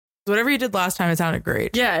whatever you did last time, it sounded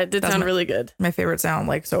great. Yeah, it did sound really good. My favorite sound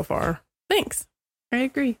like so far. Thanks. I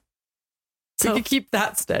agree. So we could keep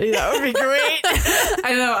that steady. That would be great.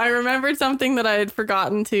 I know. I remembered something that I had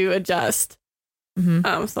forgotten to adjust.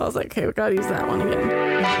 Mm-hmm. So I was like, okay, we gotta use that one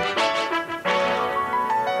again.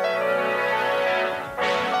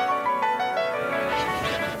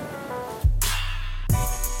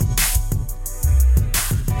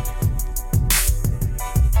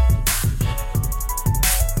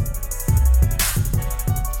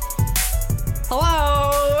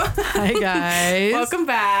 Hi guys. Welcome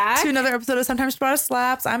back to another episode of Sometimes Spot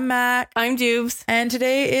Slaps. I'm Mac. I'm Jubes. And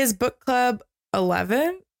today is book club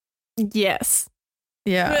 11. Yes.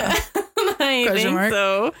 Yeah. I think mark.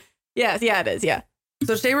 so. Yes. Yeah, it is. Yeah.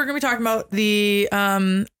 So today we're going to be talking about the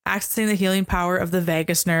Accessing the Healing Power of the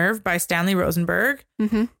Vagus Nerve by Stanley Rosenberg.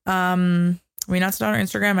 Mm-hmm. We announced it on our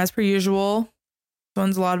Instagram as per usual. This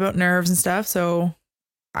one's a lot about nerves and stuff, so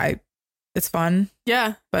it's fun.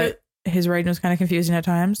 Yeah. But his writing was kind of confusing at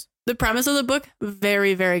times. The premise of the book,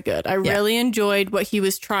 very, very good. I really enjoyed what he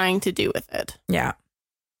was trying to do with it. Yeah.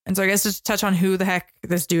 And so I guess just to touch on who the heck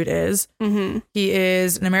this dude is. Mm-hmm. He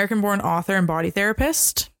is an American-born author and body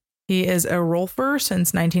therapist. He is a Rolfer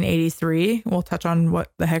since 1983. We'll touch on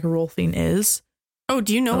what the heck Rolfing is. Oh,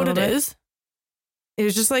 do you know what it is? It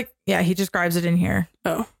was just like, yeah, he describes it in here.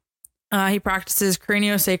 Oh. He practices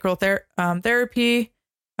craniosacral therapy.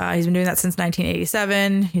 He's been doing that since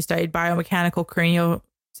 1987. He studied biomechanical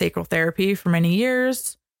craniosacral therapy for many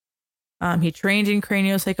years. He trained in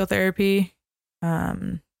craniosacral therapy.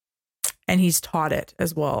 And he's taught it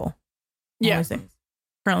as well. Yeah.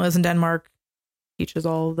 Currently lives in Denmark. Teaches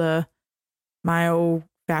all the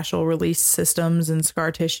myofascial release systems and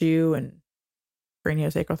scar tissue and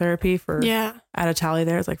craniosacral therapy for at a tally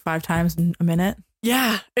there. It's like 5 times in a minute.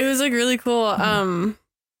 Yeah. It was like really cool. Mm-hmm.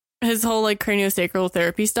 His whole like craniosacral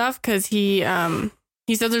therapy stuff, because he said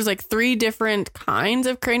there's like 3 different kinds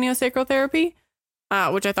of craniosacral therapy,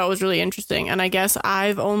 which I thought was really interesting. And I guess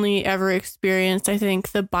I've only ever experienced, I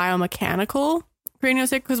think, the biomechanical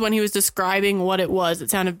craniosacral, because when he was describing what it was,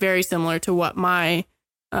 it sounded very similar to what my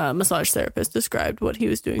massage therapist described what he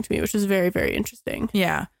was doing to me, which is very, very interesting.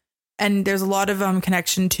 Yeah. And there's a lot of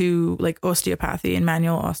connection to like osteopathy and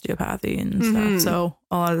manual osteopathy and stuff. So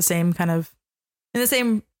a lot of the same kind of in the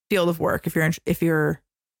same field of work if you're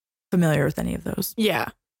familiar with any of those. Yeah.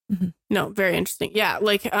 Mm-hmm. No, very interesting. Yeah,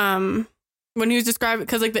 like when he was describing,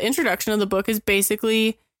 because like the introduction of the book is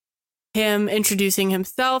basically him introducing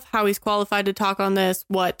himself, how he's qualified to talk on this,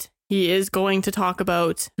 what he is going to talk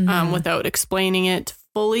about, without explaining it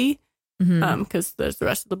fully, because there's the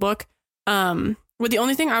rest of the book. But the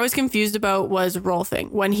only thing I was confused about was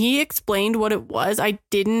Rolfing. When he explained what it was, I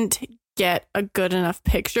didn't get a good enough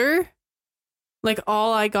picture. Like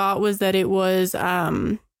all I got was that it was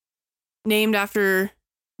named after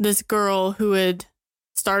this girl who had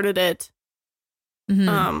started it.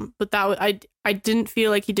 But that I didn't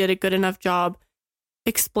feel like he did a good enough job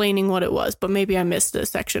explaining what it was, but maybe I missed a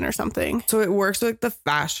section or something. So it works with the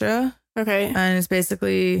fascia. Okay. And it's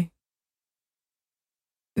basically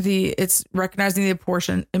it's recognizing the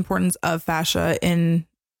importance of fascia in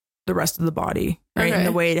the rest of the body, right? In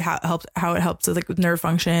the way how it helps with like nerve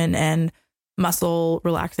function and muscle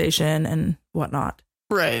relaxation and whatnot.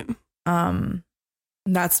 Right.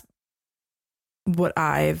 That's what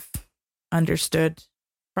I've understood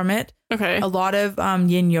from it. Okay. A lot of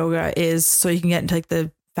yin yoga is so you can get into like the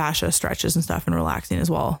fascia stretches and stuff and relaxing as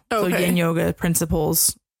well. Okay. So yin yoga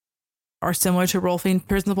principles are similar to Rolfing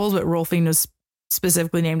principles, but Rolfing was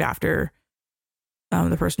specifically named after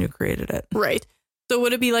the person who created it. Right. So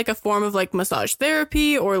would it be like a form of like massage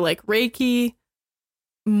therapy or like Reiki?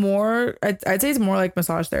 More, I'd say it's more like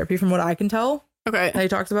massage therapy from what I can tell. Okay. That he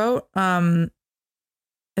talks about.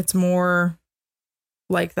 It's more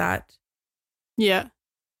like that. Yeah.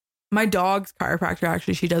 My dog's chiropractor,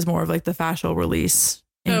 actually, she does more of like the fascial release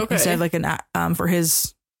instead of like for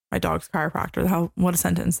my dog's chiropractor. What a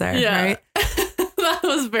sentence there, right? That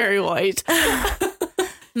was very white.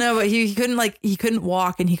 No, but he couldn't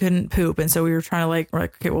walk and he couldn't poop. And so we're like,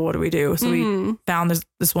 okay, well, what do we do? So we found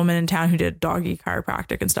this woman in town who did doggy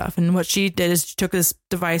chiropractic and stuff. And what she did is she took this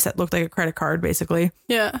device that looked like a credit card, basically.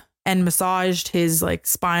 Yeah. And massaged his like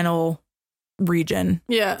spinal region.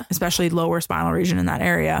 Yeah. Especially lower spinal region in that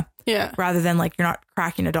area. Yeah. Rather than like, you're not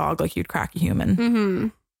cracking a dog like you'd crack a human. Mm-hmm.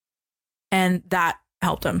 And that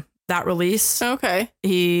helped him. That release. Okay.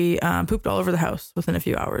 He pooped all over the house within a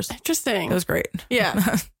few hours. Interesting. It was great.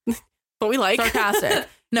 Yeah. What we like. Sarcastic.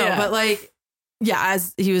 No, but like, yeah,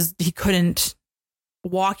 as he couldn't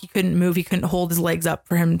walk. He couldn't move. He couldn't hold his legs up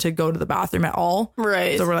for him to go to the bathroom at all.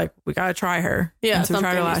 Right. So we're like, we got to try her. Yeah. And so we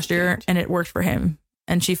tried her last year and it worked for him.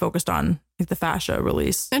 And she focused on like the fascia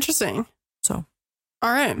release. Interesting. So.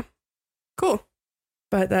 All right. Cool.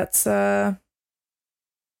 But that's, yeah,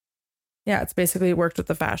 it's basically worked with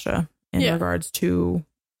the fascia in regards to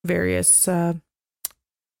various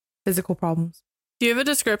physical problems. Do you have a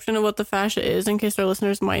description of what the fascia is in case our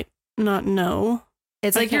listeners might not know?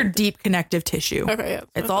 It's like your deep connective tissue. Okay, yeah.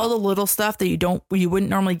 It's all the little stuff that you wouldn't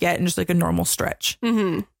normally get in just like a normal stretch.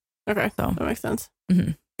 Mm-hmm. Okay, so that makes sense.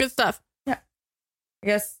 Mm-hmm. Good stuff. Yeah. I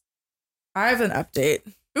guess I have an update.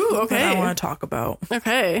 Ooh, okay. That I want to talk about.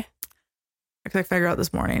 Okay. I could figure out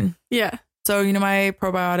this morning. Yeah. So, you know my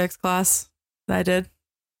probiotics class that I did?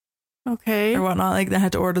 Okay. Or whatnot, like I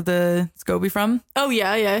had to order the SCOBY from. Oh,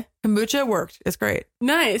 yeah. Kombucha worked. It's great.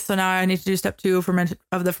 Nice. So now I need to do step 2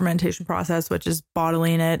 of the fermentation process, which is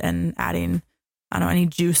bottling it and adding, I don't know, any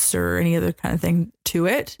juice or any other kind of thing to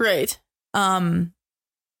it. Right. And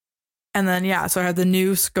then, yeah, so I have the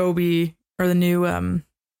new SCOBY or the new,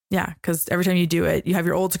 because every time you do it, you have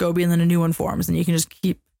your old SCOBY and then a new one forms and you can just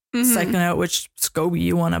keep cycling out which SCOBY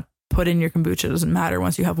you want to put in your kombucha. It doesn't matter.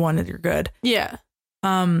 Once you have one, you're good. Yeah.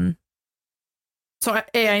 So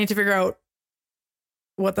I need to figure out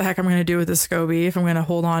what the heck I'm going to do with this SCOBY, if I'm going to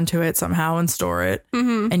hold on to it somehow and store it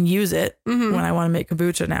and use it when I want to make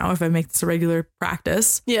kombucha now, if I make this a regular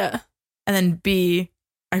practice. Yeah. And then B,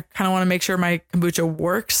 I kind of want to make sure my kombucha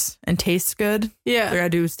works and tastes good. Yeah. So I got to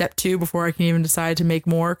do step 2 before I can even decide to make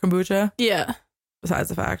more kombucha. Yeah. Besides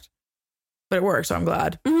the fact. But it works, so I'm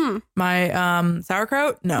glad. My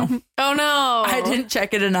sauerkraut? No. Oh, no. I didn't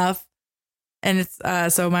check it enough. And it's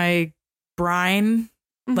so my brine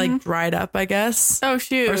like dried up, I guess. Oh,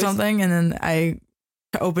 shoot. Or something. And then I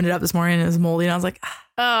opened it up this morning and it was moldy. And I was like,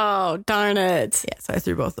 oh, darn it. Yeah, so I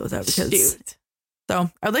threw both those out because. Shoot. So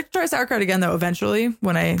I'd like to try sauerkraut again, though, eventually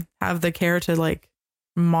when I have the care to like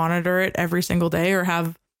monitor it every single day or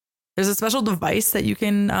have. There's a special device that you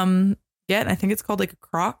can get. I think it's called like a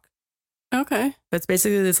crock. Okay. But it's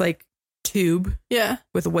basically this like tube. Yeah.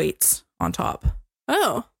 With weights on top.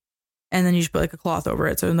 Oh. And then you just put like a cloth over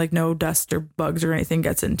it so like no dust or bugs or anything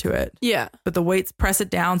gets into it. Yeah. But the weights press it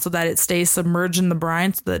down so that it stays submerged in the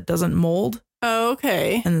brine so that it doesn't mold. Oh,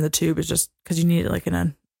 okay. And then the tube is just because you need it like in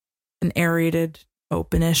an aerated,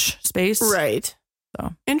 openish space. Right.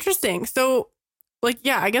 So interesting. So, like,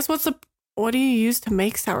 yeah, I guess what do you use to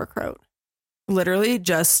make sauerkraut? Literally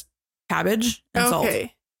just cabbage and salt.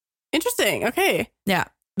 Okay. Interesting. Okay. Yeah.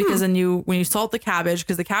 Because then when you salt the cabbage,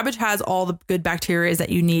 because the cabbage has all the good bacteria that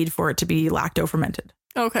you need for it to be lacto fermented.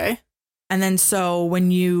 Okay. And then so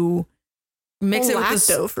when you mix it with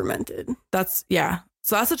lacto fermented. That's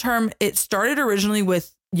So that's the term. It started originally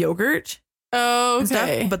with yogurt. Oh,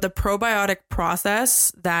 okay. But the probiotic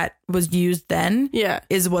process that was used then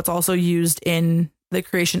is what's also used in the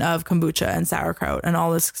creation of kombucha and sauerkraut and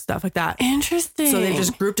all this stuff like that. Interesting. So they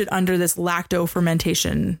just grouped it under this lacto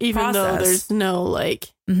fermentation even process. though there's no like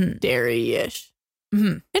dairy-ish.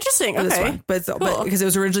 Interesting. For okay. But because it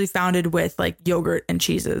was originally founded with like yogurt and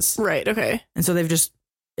cheeses. Right. Okay. And so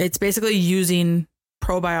it's basically using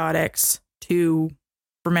probiotics to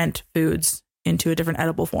ferment foods into a different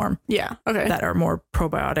edible form. Yeah. Okay. That are more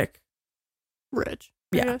probiotic rich.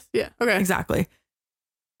 Yeah. Yeah. Okay. Exactly.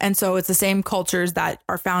 And so it's the same cultures that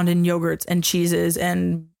are found in yogurts and cheeses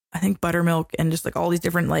and I think buttermilk and just like all these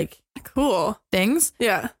different like cool things.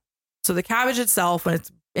 Yeah. So the cabbage itself, when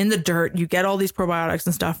it's in the dirt, you get all these probiotics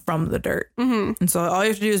and stuff from the dirt. And so all you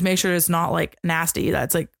have to do is make sure it's not like nasty.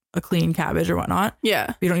 That's like a clean cabbage or whatnot.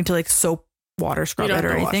 Yeah. You don't need to like soap water scrub it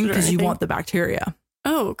or anything because you want the bacteria.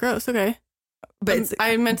 Oh, gross. Okay. But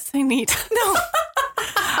I meant to say neat. No.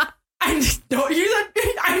 Don't use that.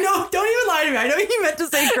 I know. Don't even lie to me. I know you meant to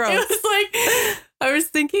say gross. It was like I was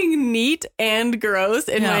thinking neat and gross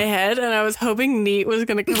in my head, and I was hoping neat was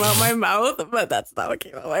going to come out my mouth, but that's not what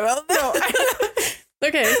came out my mouth. No.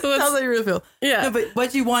 Okay, so that's how you really feel. Yeah. No, but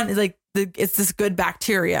what you want is like it's this good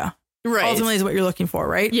bacteria. Right. Ultimately, is what you're looking for,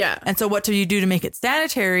 right? Yeah. And so, what do you do to make it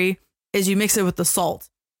sanitary? Is you mix it with the salt.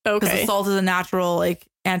 Okay. Because the salt is a natural like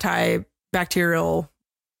antibacterial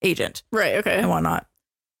agent. Right. Okay. And whatnot.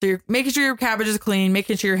 So you're making sure your cabbage is clean,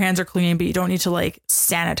 making sure your hands are clean, but you don't need to like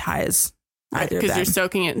sanitize either. Because you're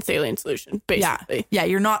soaking it in saline solution, basically. Yeah.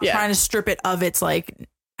 You're not trying to strip it of its like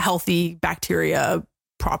healthy bacteria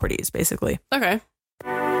properties, basically. Okay.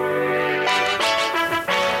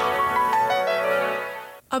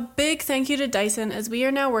 A big thank you to Dyson, as we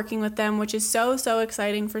are now working with them, which is so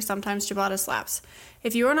exciting for Sometimes Ciabatta Slaps.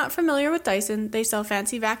 If you are not familiar with Dyson, they sell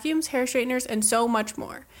fancy vacuums, hair straighteners, and so much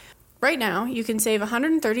more. Right now, you can save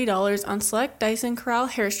 $130 on select Dyson Corral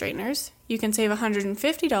hair straighteners. You can save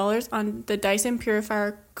 $150 on the Dyson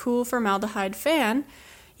Purifier Cool Formaldehyde fan.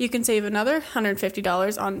 You can save another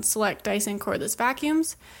 $150 on select Dyson cordless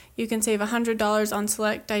vacuums. You can save $100 on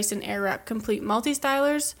select Dyson Airwrap Complete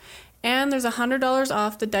Multi-Stylers. And there's $100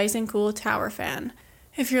 off the Dyson Cool Tower fan.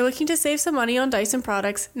 If you're looking to save some money on Dyson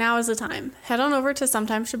products, now is the time. Head on over to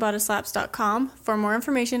sometimesshibataslaps.com for more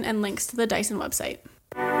information and links to the Dyson website.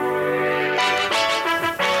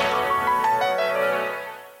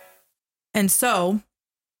 And so,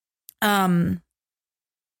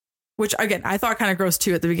 which again, I thought kind of gross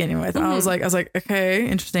too at the beginning with. I was like, okay,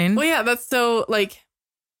 interesting. Well, yeah, that's so like,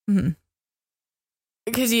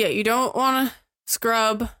 because you don't want to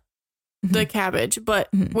scrub the cabbage, but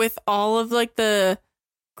with all of like the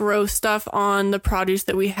gross stuff on the produce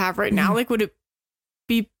that we have right now, like, would it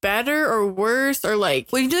be better or worse or like?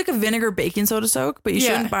 Well, you can do like a vinegar baking soda soak, but you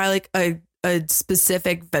shouldn't buy like a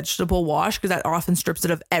specific vegetable wash because that often strips it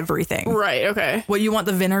of everything. Right. Okay. What you want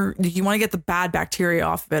the vinegar, you want to get the bad bacteria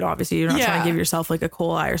off of it. Obviously, you're not trying to give yourself like a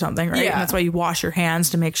coli or something, right? Yeah. And that's why you wash your hands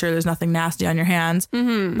to make sure there's nothing nasty on your hands.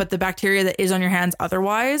 But the bacteria that is on your hands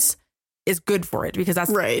otherwise is good for it because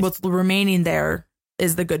that's what's remaining there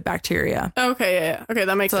is the good bacteria. Okay. Yeah. Okay.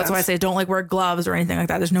 That makes sense. So that's why I say don't like wear gloves or anything like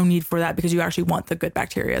that. There's no need for that because you actually want the good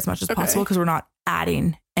bacteria as much as possible because we're not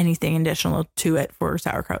adding anything additional to it for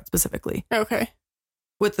sauerkraut specifically. Okay.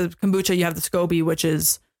 With the kombucha, you have the SCOBY, which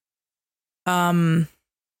is, if I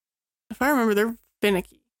remember, they're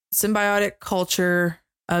finicky. Symbiotic culture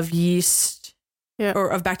of yeast, or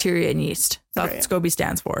of bacteria and yeast. That's what SCOBY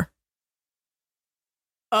stands for.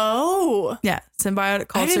 Oh. Yeah, symbiotic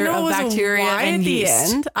culture of bacteria and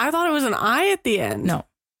yeast. End. I thought it was an I at the end. No.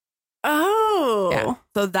 Oh. Yeah.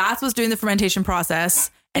 So that's what's doing the fermentation process.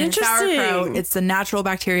 And in sauerkraut, it's the natural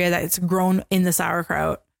bacteria that it's grown in the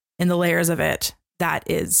sauerkraut, in the layers of it. That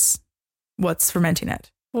is what's fermenting it.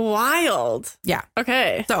 Wild. Yeah.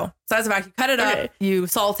 Okay. So that's the fact. You cut it up, you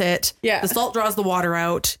salt it. Yeah. The salt draws the water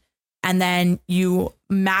out. And then you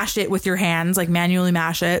mash it with your hands, like manually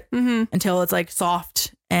mash it until it's like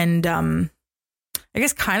soft and I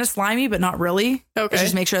guess kind of slimy, but not really. Okay.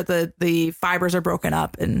 Just make sure that the fibers are broken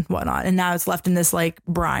up and whatnot. And now it's left in this like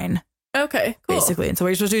brine. Okay, cool. Basically. And so what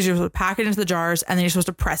you're supposed to do is you're supposed to pack it into the jars and then you're supposed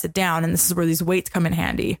to press it down. And this is where these weights come in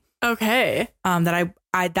handy. Okay. That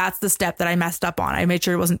I that's the step that I messed up on. I made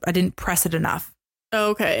sure I didn't press it enough.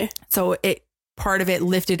 Okay. So part of it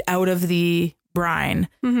lifted out of the brine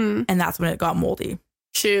and that's when it got moldy.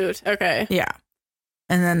 Shoot. Okay. Yeah.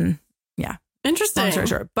 And then, yeah. Interesting. Long story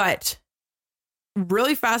short. But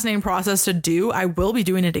really fascinating process to do. I will be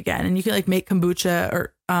doing it again. And you can like make kombucha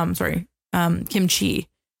or, kimchi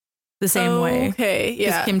the same way. Okay.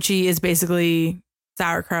 Yeah. Kimchi is basically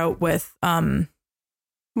sauerkraut with,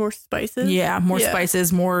 more spices. Yeah. More spices,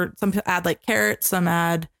 some add like carrots, some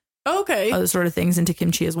add other sort of things into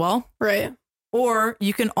kimchi as well. Right. Or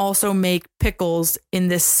you can also make pickles in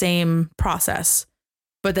this same process,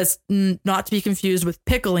 but that's not to be confused with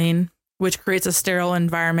pickling, which creates a sterile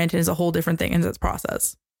environment and is a whole different thing in its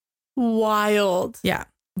process. Wild. Yeah.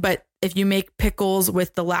 But if you make pickles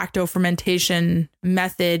with the lacto fermentation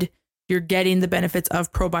method, you're getting the benefits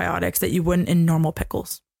of probiotics that you wouldn't in normal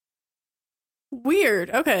pickles. Weird.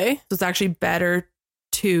 Okay. So it's actually better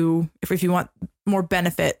to, if you want more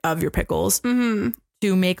benefit of your pickles,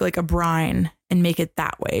 to make like a brine and make it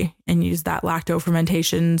that way and use that lacto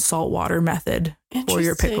fermentation salt water method for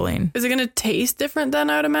your pickling. Is it going to taste different then,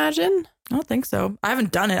 I would imagine? I don't think so. I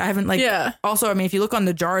haven't done it. I haven't also, I mean, if you look on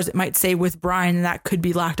the jars, it might say with brine and that could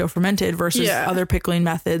be lacto fermented versus other pickling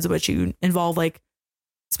methods, which you involve like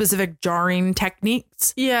specific jarring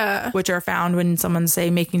techniques. Yeah. Which are found when someone's say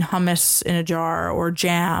making hummus in a jar or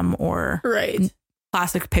jam or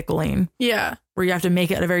classic pickling. Yeah. Where you have to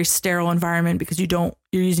make it in a very sterile environment because you're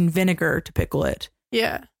using vinegar to pickle it.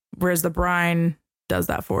 Yeah. Whereas the brine does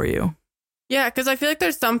that for you. Yeah, because I feel like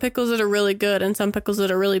there's some pickles that are really good and some pickles that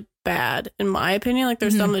are really bad, in my opinion. Like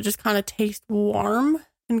there's some that just kind of taste warm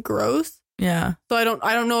and gross. Yeah. So I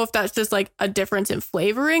don't know if that's just like a difference in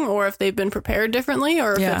flavoring or if they've been prepared differently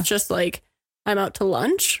or if it's just like I'm out to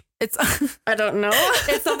lunch. It's I don't know.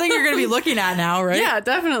 It's something you're going to be looking at now, right? Yeah,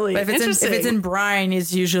 definitely. But if it's in brine,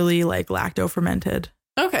 it's usually like lacto fermented.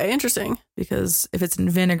 Okay, interesting. Because if it's in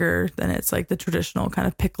vinegar, then it's like the traditional kind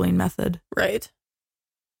of pickling method. Right.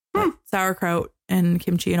 Sauerkraut and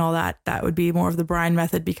kimchi and all that would be more of the brine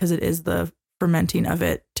method because it is the fermenting of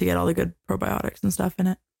it to get all the good probiotics and stuff in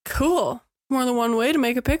it. Cool. More than one way to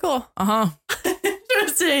make a pickle.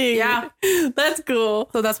 Interesting. Yeah. That's cool.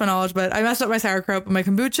 So that's my knowledge, but I messed up my sauerkraut, but my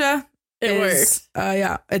kombucha worked.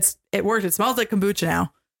 It worked. It smells like kombucha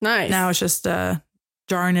now. Nice. Now it's just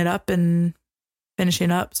jarring it up and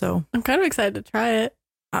finishing up. So I'm kind of excited to try it.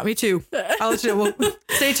 me too. I'll let you know. Well,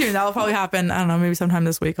 stay tuned. That'll probably happen. I don't know. Maybe sometime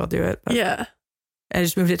this week I'll do it. But Yeah. I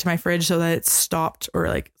just moved it to my fridge so that it stopped or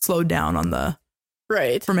like slowed down on the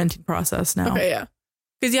Right. fermenting process now. Okay, yeah.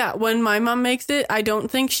 Because, yeah, when my mom makes it, I don't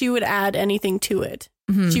think she would add anything to it.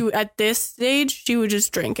 Mhm. She at this stage, she would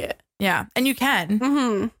just drink it. Yeah. And you can.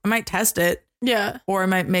 Mm-hmm. I might test it Yeah. or I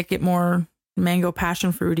might make it more mango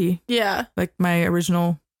passion fruity Yeah. like my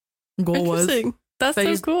original goal was. Interesting. That's But so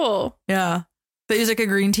he's- cool. Yeah. They use like a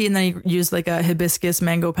green tea and then you use like a hibiscus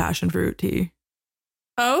mango passion fruit tea.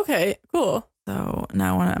 Oh, okay. Cool. So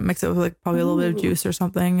now I want to mix it with like probably a little bit of Ooh. juice or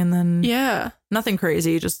something and then Yeah. nothing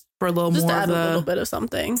crazy, just for a little Just more add of a little the bit of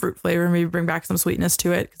something. fruit flavor, maybe bring back some sweetness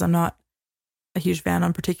to it because I'm not a huge fan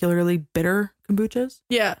on particularly bitter kombuchas.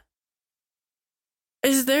 Yeah.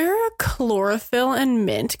 Is there a chlorophyll and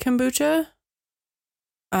mint kombucha?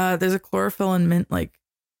 There's a chlorophyll and mint, like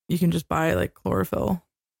you can just buy like chlorophyll.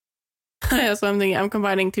 Yeah, so I'm thinking I'm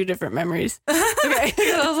combining two different memories. Okay.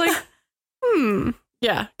 I was like,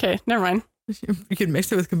 Yeah. Okay. Never mind. You can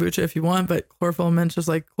mix it with kombucha if you want, but chlorophyll and mint just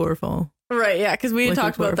like chlorophyll. Right. Yeah. Because we had Liquid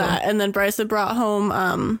talked about chlorophyll. that. And then Bryce had brought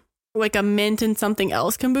home like a mint and something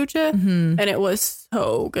else kombucha. Mm-hmm. And it was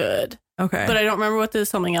so good. Okay. But I don't remember what the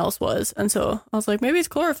something else was. And so I was like, maybe it's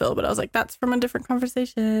chlorophyll. But I was like, that's from a different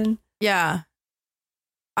conversation. Yeah.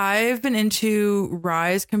 I've been into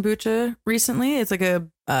Rise kombucha recently. It's like a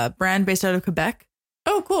brand based out of Quebec.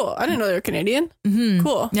 Oh, cool. I didn't know they were Canadian. Mm-hmm.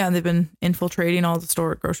 Cool. Yeah, they've been infiltrating all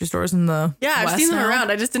the grocery stores in the Yeah, I've West seen them now.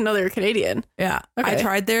 around. I just didn't know they were Canadian. Yeah. I Okay.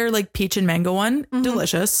 tried their like peach and mango one. Mhm.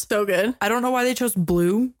 Delicious. So good. I don't know why they chose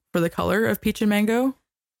blue for the color of peach and mango.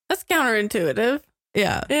 That's counterintuitive.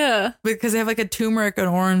 Yeah. Yeah, Because they have like a turmeric and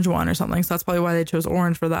orange one or something. So that's probably why they chose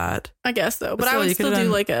orange for that. I guess so. But But I still, would you still could've do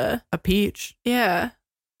done- like a peach.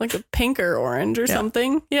 like a pink or orange or Yeah.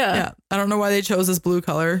 something. Yeah. Yeah. I don't know why they chose this blue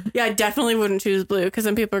color. Yeah, I definitely wouldn't choose blue because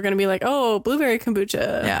then people are going to be like, oh, blueberry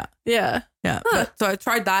kombucha. Yeah. Yeah. Yeah. Huh. So I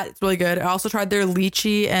tried that. It's really good. I also tried their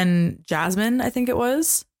lychee and jasmine, I think it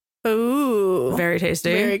was. Ooh. Very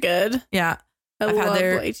tasty. Very good. Yeah. I I've had love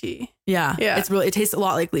their- lychee. Yeah. Yeah. It tastes a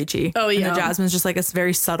lot like lychee. Oh, And yeah. the jasmine's just like a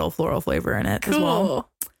very subtle floral flavor in it as well.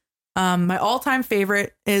 Cool. My all-time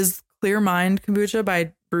favorite is Clear Mind kombucha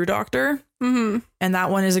by Brew Doctor. Mm-hmm. And that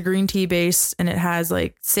one is a green tea base and it has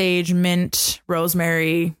like sage, mint,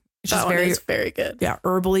 rosemary. It's That just one very, is very good. yeah,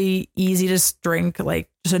 herbally, easy to drink, like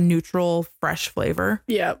just a neutral, fresh flavor.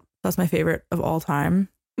 Yeah. That's my favorite of all time.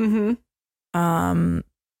 Mm-hmm.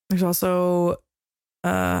 There's also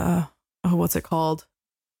what's it called?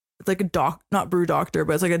 It's like not Brew Doctor,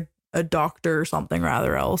 but it's like a doctor or something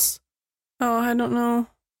rather else. Oh, I don't know.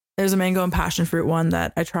 There's a mango and passion fruit one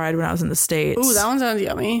that I tried when I was in the States. Ooh, that one sounds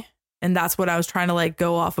yummy. And that's what I was trying to like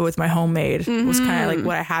go off of with my homemade. Was kind of like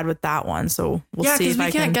what I had with that one. So we'll Yeah, see because if we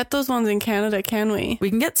I can't can get those ones in Canada, can we? We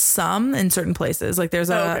can get some in certain places. Like there's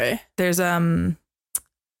there's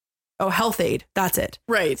Health Aid. That's it.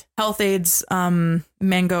 Right. Health Aid's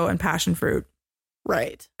mango and passion fruit.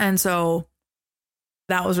 Right. And so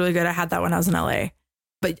that was really good. I had that when I was in LA.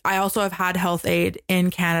 But I also have had Health Aid in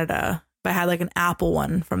Canada. But I had like an apple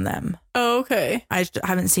one from them. Oh, okay. I just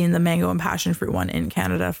haven't seen the mango and passion fruit one in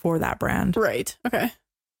Canada for that brand. Right. Okay.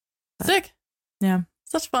 Sick. Yeah.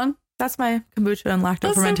 Such fun. That's my kombucha and lacto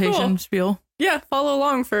That's so fermentation cool. spiel. Yeah. Follow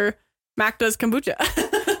along for Mac Does Kombucha.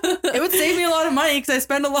 It would save me a lot of money because I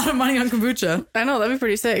spend a lot of money on kombucha. I know. That'd be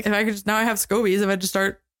pretty sick. If I could now I have scobies, if I just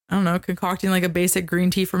start, I don't know, concocting like a basic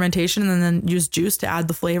green tea fermentation and then use juice to add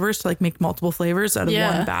the flavors to like make multiple flavors out of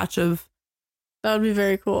one batch of That would be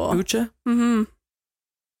very cool. kombucha. Mm-hmm.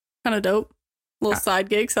 Kind of dope. Little side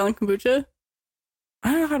gig selling kombucha.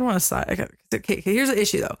 I don't know if I'd want to side. Okay, here's the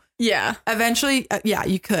issue though. Yeah. Eventually, yeah,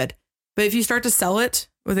 you could. But if you start to sell it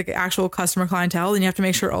with like actual customer clientele, then you have to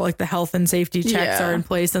make sure all like the health and safety checks Yeah. are in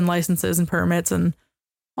place and licenses and permits and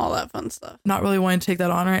All that fun stuff. not really wanting to take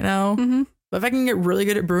that on right now. Mm-hmm. But if I can get really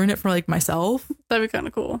good at brewing it for like myself That'd be kind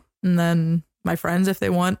of cool. and then my friends, if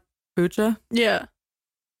they want kombucha. Yeah.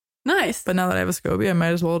 Nice. But now that I have a SCOBY, I might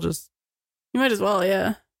as well just You might as well,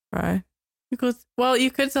 yeah. try. Well,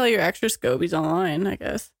 you could sell your extra scobies online, I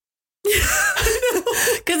guess.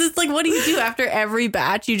 Because it's like, what do you do after every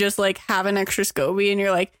batch? You just like have an extra SCOBY and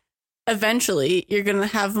you're like, eventually you're going to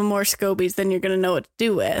have more scobies than you're going to know what to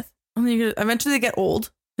do with. And then eventually they get old,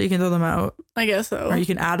 so you can throw them out. I guess so. Or you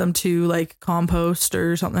can add them to like compost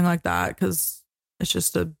or something like that because it's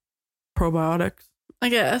just a probiotic, I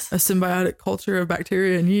guess. a symbiotic culture of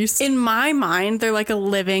bacteria and yeast. In my mind, they're like a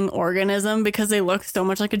living organism because they look so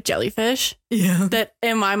much like a jellyfish Yeah. that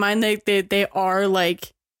in my mind, they are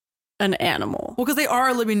like an animal. Well, because they are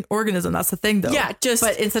a living organism. That's the thing, though. Yeah, just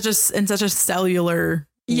but in such a cellular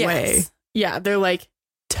way. Yeah, they're like,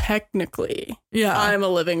 technically, I'm a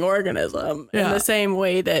living organism in the same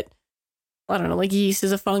way that, I don't know, like yeast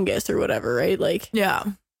is a fungus or whatever, right? Like, yeah.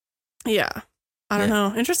 I don't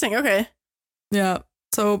know. Interesting. Okay. Yeah.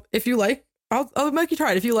 So if you like, I'll make you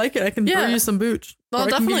try it. If you like it, I can brew you some booch. I'll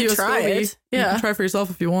definitely try it. Yeah. You can try for yourself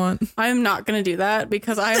if you want. I'm not going to do that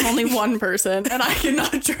because I am only one person and I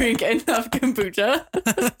cannot drink enough kombucha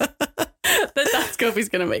that Scopey's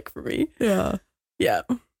going to make for me. Yeah. Yeah.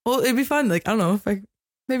 Well, it'd be fun. Like, I don't know if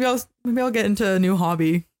maybe I'll get into a new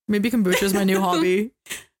hobby. Maybe kombucha is my new hobby.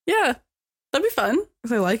 Yeah. That'd be fun.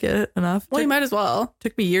 Because I like it enough. Well, you might as well.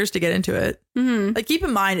 Took me years to get into it. Mm-hmm. Like, keep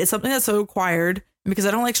in mind, it's something that's so acquired because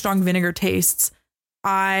I don't like strong vinegar tastes.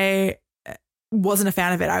 I wasn't a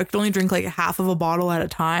fan of it. I could only drink like half of a bottle at a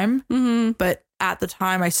time. Mm-hmm. But at the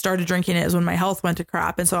time I started drinking it is when my health went to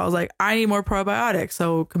crap. And so I was like, I need more probiotics.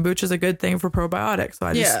 So kombucha is a good thing for probiotics. So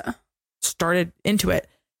I just started into it.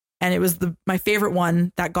 And it was my favorite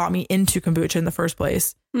one that got me into kombucha in the first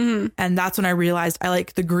place. Mm-hmm. And that's when I realized I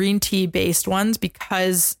like the green tea based ones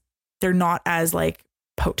because they're not as like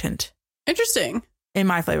potent. Interesting. In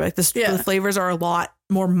my flavor. Like the flavors are a lot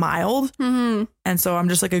more mild. Mm-hmm. And so I'm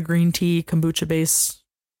just like a green tea kombucha base.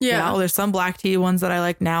 Yeah. There's some black tea ones that I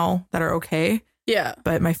like now that are okay. Yeah.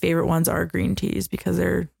 But my favorite ones are green teas because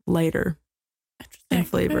they're lighter in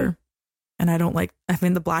flavor. Okay. And I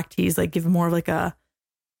think the black teas like give more of like a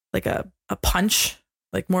punch,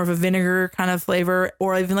 like more of a vinegar kind of flavor,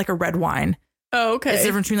 or even like a red wine. Oh, okay. It's the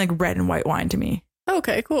difference between like red and white wine to me.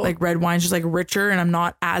 Okay, cool. Like red wine's just like richer and I'm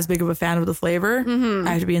not as big of a fan of the flavor. Mm-hmm.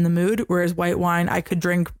 I have to be in the mood. Whereas white wine, I could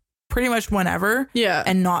drink pretty much whenever. Yeah.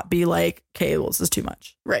 And not be like, okay, well, this is too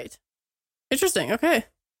much. Right. Interesting. Okay.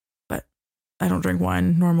 But I don't drink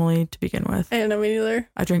wine normally to begin with. I know, me neither.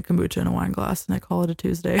 I drink kombucha in a wine glass and I call it a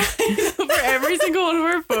Tuesday. For every single one of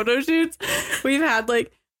our photo shoots, we've had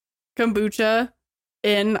like kombucha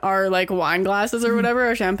in our like wine glasses or whatever,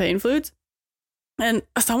 our champagne flutes. And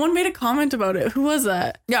someone made a comment about it. Who was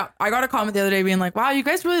that? Yeah, I got a comment the other day being like, wow, you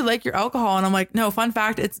guys really like your alcohol. And I'm like, no, fun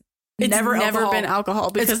fact, it's never been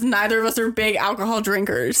alcohol because neither of us are big alcohol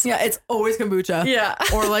drinkers. Yeah, it's always kombucha. Yeah.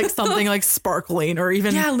 Or like something like sparkling or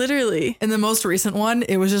even. Yeah, literally. In the most recent one,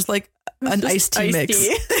 it was just like an iced tea mix.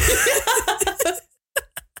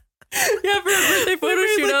 Yeah, for a birthday photo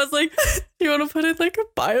shoot, I was like, do you want to put in like a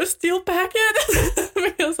BioSteel packet?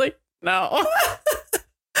 I was like, no.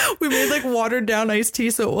 We made like watered down iced tea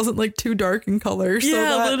so it wasn't like too dark in color.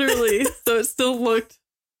 Yeah, literally. So it still looked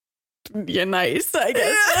nice, I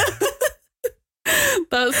guess.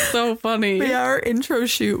 That's so funny. But yeah, our intro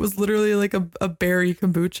shoot was literally like a berry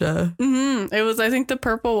kombucha. Mm-hmm. It was, I think, the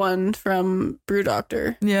purple one from Brew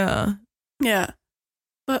Doctor. Yeah. Yeah.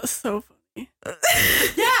 That's so funny.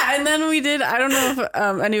 Yeah, and then we did, I don't know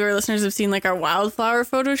if any of our listeners have seen like our wildflower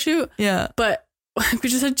photo shoot. Yeah. But we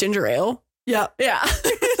just had ginger ale. Yeah. Yeah.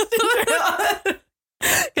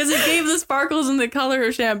 Because it gave the sparkles and the color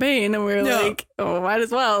of champagne, and we were like, oh, might as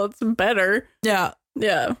well. It's better. Yeah.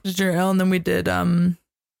 Yeah. Ginger ale, and then we did the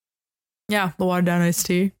watered down iced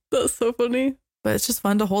tea. That's so funny. But it's just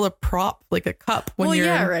fun to hold a prop, like a cup when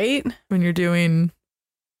right? When you're doing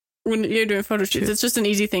photo shoots. It's just an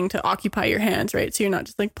easy thing to occupy your hands, right? So you're not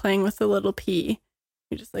just like playing with the little pea.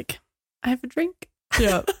 You're just like, I have a drink.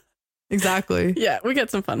 Yeah. Exactly. Yeah, we get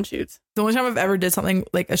some fun shoots. The only time I've ever did something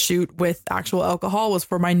like a shoot with actual alcohol was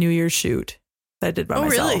for my New Year's shoot that I did by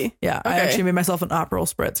myself. Oh, really? Yeah. Okay. I actually made myself an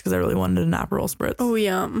Aperol Spritz because I really wanted an Aperol Spritz. Oh,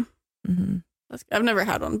 yum. Mm-hmm. I've never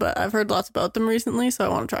had one, but I've heard lots about them recently, so I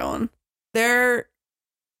want to try one. They're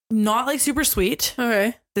not like super sweet.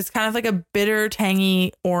 Okay. It's kind of like a bitter,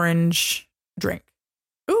 tangy orange drink.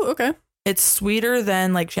 Ooh, okay. It's sweeter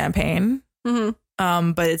than like champagne.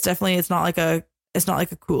 Mm-hmm. But it's not like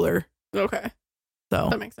a cooler. Okay. So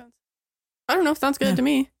that makes sense. I don't know. Sounds good to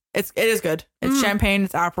me. It is good. It's champagne,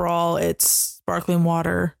 it's Aperol, it's sparkling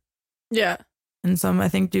water. Yeah. And some, I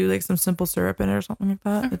think, do like some simple syrup in it or something like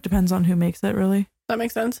that. Okay. It depends on who makes it, really. That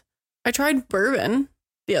makes sense. I tried bourbon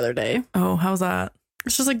the other day. Oh, how's that?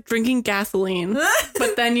 It's just like drinking gasoline,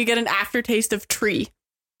 but then you get an aftertaste of tree.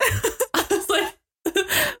 I was like,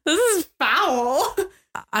 this is foul.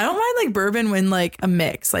 I don't mind like bourbon when like a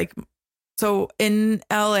mix. Like, so in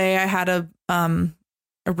LA, I had a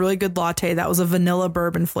really good latte that was a vanilla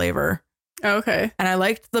bourbon flavor. Okay. And I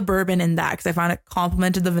liked the bourbon in that because I found it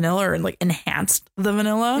complemented the vanilla and like enhanced the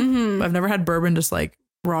vanilla. Mm-hmm. But I've never had bourbon just like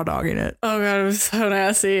raw dogging it. Oh God, it was so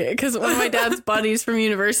nasty. Because one of my dad's buddies from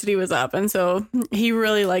university was up, and so he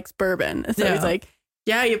really likes bourbon. So he's like,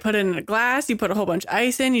 Yeah, you put it in a glass, you put a whole bunch of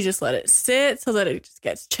ice in, you just let it sit so that it just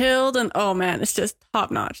gets chilled. And oh man, it's just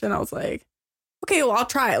top notch. And I was like, okay, well, I'll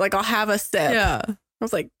try it. Like, I'll have a sip. Yeah. I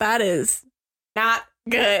was like, that is not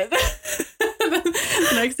good.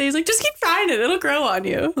 The next day, he's like, just keep trying it. It'll grow on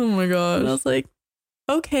you. Oh my And I gosh. was like,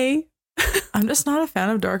 okay. I'm just not a fan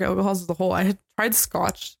of dark alcohols as a whole. I had tried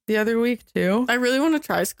scotch the other week too. I really want to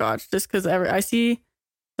try scotch just because I see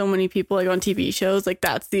so many people like on TV shows, like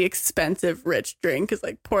that's the expensive rich drink is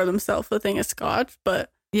like pour themselves a thing of scotch.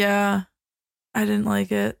 But Yeah. I didn't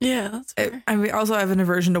like it. yeah, that's fair. I mean, also, I have an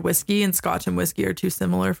aversion to whiskey, and scotch and whiskey are too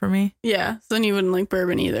similar for me. Yeah, so then you wouldn't like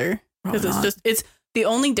bourbon either because Probably not. it's the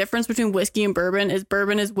only difference between whiskey and bourbon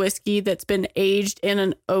is whiskey that's been aged in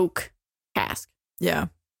an oak cask. Yeah.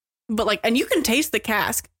 But like, and you can taste the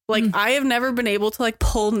cask. Like, I have never been able to like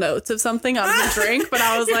pull notes of something out of the drink, but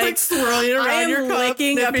I was You're, like swirling it around I am your cup,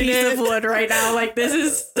 licking a sipping piece it. of wood right now. Like, this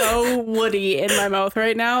is so woody in my mouth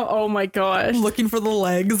right now. Oh my gosh. Looking for the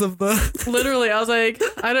legs of the. Literally, I was like,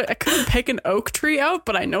 I couldn't pick an oak tree out,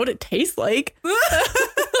 but I know what it tastes like. Like,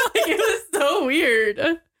 it was so weird.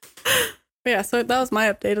 But yeah, so that was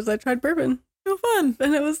my update as I tried bourbon. So fun.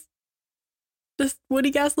 And it was just woody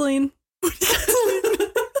gasoline.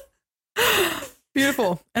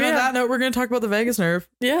 Beautiful. And on Yeah. that note, we're going to talk about the vagus nerve.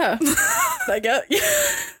 Yeah. I get.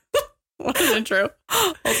 What an intro.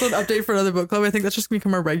 Also, an update for another book club. I think that's just going to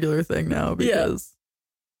become a regular thing now because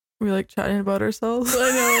we like chatting about ourselves. I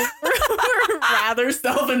know. We're rather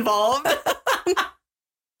self-involved.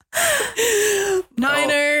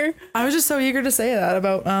 Niner. I was just so eager to say that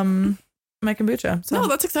about my kombucha. So No,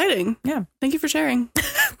 that's exciting. Yeah. Thank you for sharing.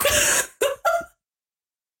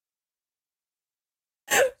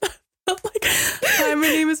 Like, hi, my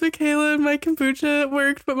name is Michaela and my kombucha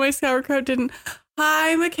worked, but my sauerkraut didn't.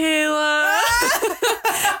 Hi, Michaela.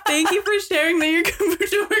 Thank you for sharing that your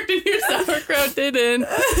kombucha worked and your sauerkraut didn't.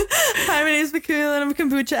 Hi, my name is Michaela and I'm a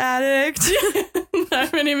kombucha addict. Hi,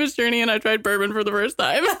 my name is Journey and I tried bourbon for the first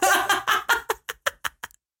time.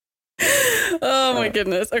 Oh my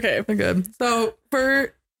goodness. Okay. Good. So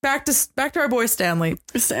for back to our boy Stanley.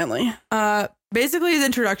 Stanley. Basically the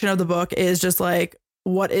introduction of the book is just like,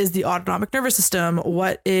 what is the autonomic nervous system?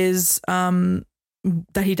 What is that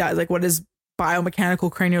he does? Like, what is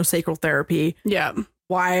biomechanical craniosacral therapy? Yeah.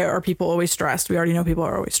 Why are people always stressed? We already know people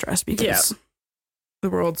are always stressed because the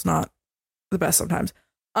world's not the best sometimes.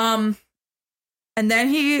 And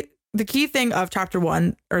then the key thing of chapter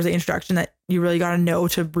 1 or the introduction that you really got to know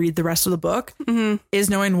to read the rest of the book is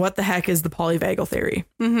knowing what the heck is the polyvagal theory.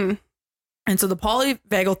 Mm-hmm. And so the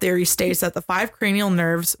polyvagal theory states that the 5 cranial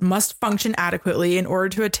nerves must function adequately in order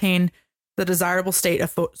to attain the desirable state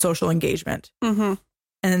of social engagement. Mm-hmm.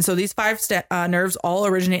 And so these 5 nerves all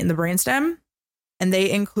originate in the brainstem, and they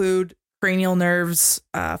include cranial nerves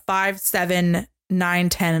 5, 7, 9,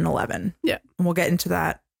 10, and 11. Yeah. And we'll get into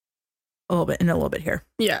that a little bit here.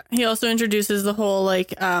 Yeah. He also introduces the whole like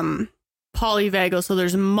polyvagal. So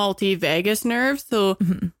there's multi-vagus nerves. So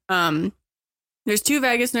there's 2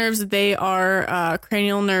 vagus nerves. They are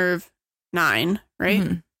cranial nerve 9,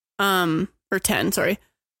 right? Mm-hmm. Or 10, sorry.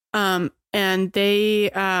 And they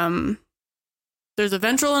there's a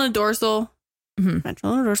ventral and a dorsal.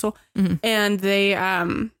 Ventral and a dorsal. And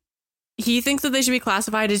they he thinks that they should be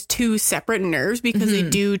classified as 2 separate nerves because they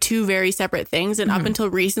do 2 very separate things. And up until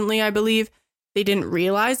recently, I believe, they didn't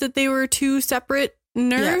realize that they were 2 separate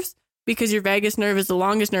nerves because your vagus nerve is the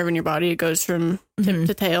longest nerve in your body. It goes from tip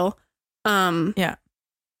to tail.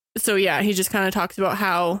 So yeah, he just kind of talks about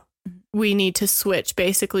how we need to switch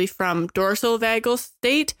basically from dorsal vagal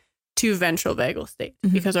state to ventral vagal state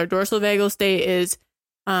because our dorsal vagal state is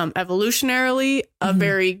evolutionarily a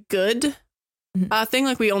very good thing.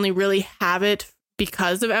 Like we only really have it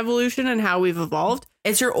because of evolution and how we've evolved.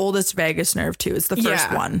 It's your oldest vagus nerve too. It's the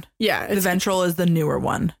first one. Yeah. The ventral is the newer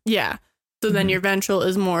one. Yeah. So then your ventral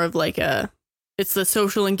is more of like it's the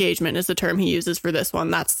social engagement is the term he uses for this one.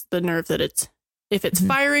 That's the nerve that if it's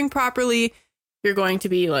firing properly, you're going to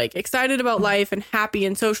be like excited about life and happy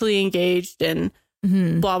and socially engaged and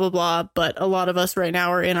blah, blah, blah. But a lot of us right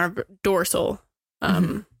now are in our dorsal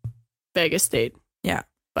vagus state. Yeah.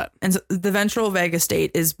 And so the ventral vagus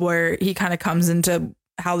state is where he kind of comes into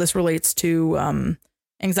how this relates to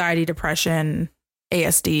anxiety, depression,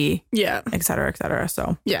 ASD, et cetera, et cetera.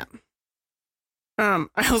 So, yeah. I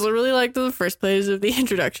also really like the first page of the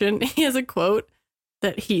introduction. He has a quote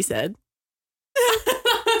that he said.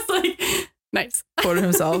 It's like, nice. Quoted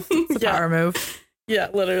himself. It's a power move. Yeah,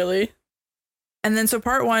 literally. And then so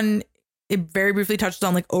part 1, it very briefly touches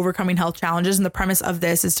on like overcoming health challenges. And the premise of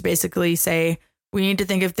this is to basically say we need to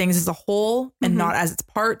think of things as a whole and not as its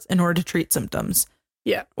parts in order to treat symptoms.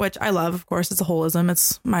 Yeah. Which I love, of course. It's a holism.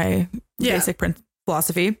 It's my basic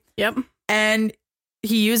philosophy. Yep. And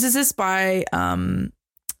he uses this by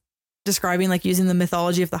describing like using the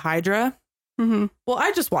mythology of the Hydra. Mm-hmm. Well,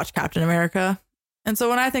 I just watched Captain America. And so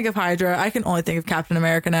when I think of Hydra, I can only think of Captain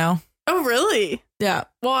America now. Oh, really? Yeah.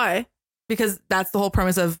 Why? Because that's the whole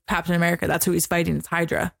premise of Captain America. That's who he's fighting. It's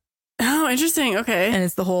Hydra. Oh, interesting. Okay. And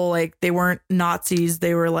it's the whole like they weren't Nazis.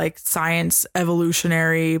 They were like science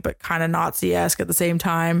evolutionary, but kind of Nazi-esque at the same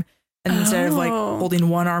time. And instead of like holding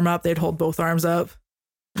one arm up, they'd hold both arms up.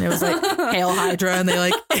 And it was like, Hail Hydra. And they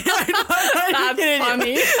like, that's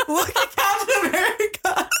funny. Look at Captain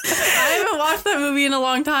America. I haven't watched that movie in a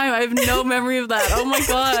long time. I have no memory of that. Oh my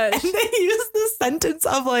gosh. And they use the sentence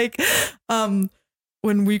of like,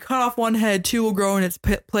 when we cut off one head, two will grow in its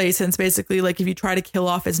place. And it's basically like if you try to kill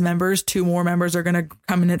off its members, two more members are going to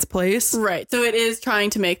come in its place. Right. So it is trying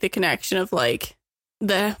to make the connection of like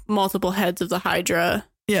the multiple heads of the Hydra.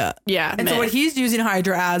 Yeah. Yeah. And so what he's using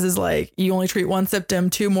Hydra as is like you only treat one symptom,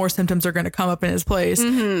 two more symptoms are going to come up in his place.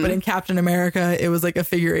 Mm-hmm. But in Captain America, it was like a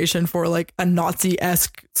figuration for like a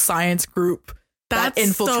Nazi-esque science group that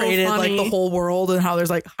infiltrated so like the whole world and how there's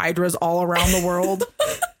like Hydras all around the world.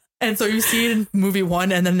 And so you see it in movie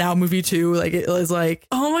 1 and then now movie 2, like it was like,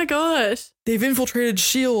 oh my gosh, they've infiltrated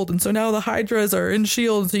S.H.I.E.L.D. And so now the Hydras are in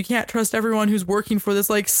S.H.I.E.L.D. So you can't trust everyone who's working for this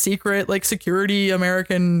like secret, like security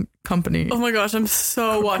American company. Oh my gosh, I'm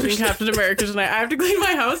so watching Captain America tonight. I have to clean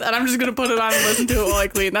my house and I'm just going to put it on and listen to it while I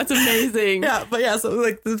clean. That's amazing. Yeah. But yeah, so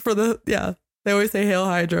like for they always say Hail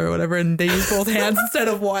Hydra or whatever. And they use both hands instead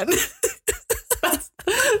of one. That's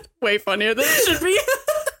way funnier than it should be.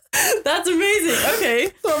 That's amazing.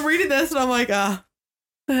 Okay. So I'm reading this and I'm like,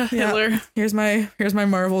 Hitler. Here's my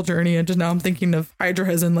Marvel journey. And just now I'm thinking of Hydra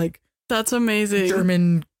as in like that's amazing.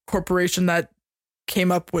 German corporation that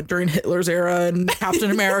came up with during Hitler's era and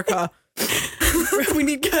Captain America. We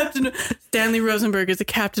need Stanley Rosenberg is a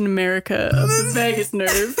Captain America of the vagus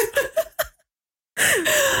nerve.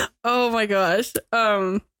 Oh my gosh.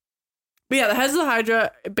 But yeah, the heads of the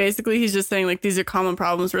Hydra, basically he's just saying like these are common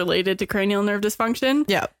problems related to cranial nerve dysfunction.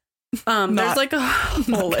 Yeah. There's like a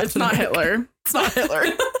whole it's not Hitler. It's not Hitler.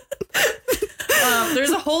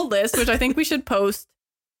 There's a whole list, which I think we should post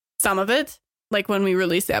some of it. Like when we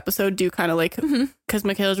release the episode, do kind of like because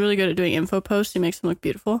Michaela's really good at doing info posts. She makes them look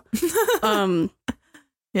beautiful. Kind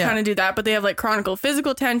of do that. But they have like chronic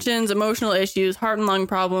physical tensions, emotional issues, heart and lung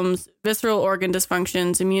problems, visceral organ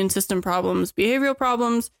dysfunctions, immune system problems, behavioral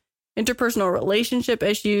problems, interpersonal relationship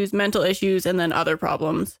issues, mental issues, and then other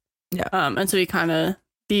problems. Yeah. And so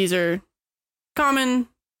these are common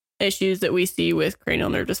issues that we see with cranial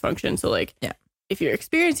nerve dysfunction. So like, if you're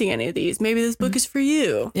experiencing any of these, maybe this book is for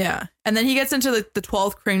you. Yeah. And then he gets into the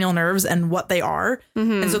 12 cranial nerves and what they are.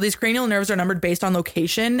 Mm-hmm. And so these cranial nerves are numbered based on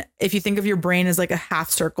location. If you think of your brain as like a half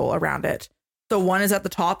circle around it. So one is at the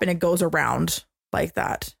top and it goes around like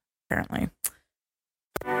that, apparently.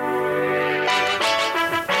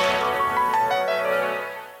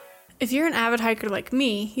 If you're an avid hiker like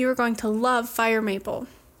me, you are going to love Fire Maple.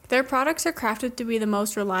 Their products are crafted to be the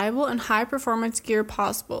most reliable and high-performance gear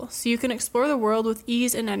possible, so you can explore the world with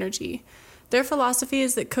ease and energy. Their philosophy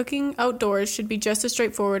is that cooking outdoors should be just as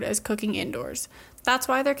straightforward as cooking indoors. That's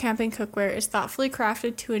why their camping cookware is thoughtfully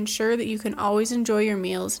crafted to ensure that you can always enjoy your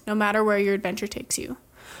meals, no matter where your adventure takes you.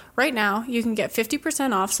 Right now, you can get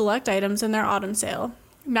 50% off select items in their autumn sale,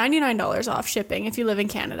 $99 off shipping if you live in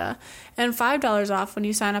Canada, and $5 off when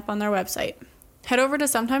you sign up on their website. Head over to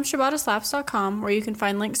sometimesciabataslaps.com where you can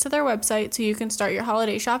find links to their website so you can start your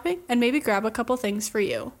holiday shopping and maybe grab a couple things for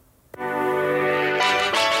you.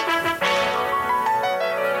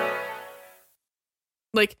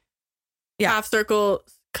 Like half circle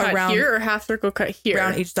cut around, here or half circle cut here?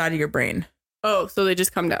 Around each side of your brain. Oh, so they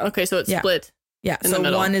just come down. Okay, so it's split. Yeah, so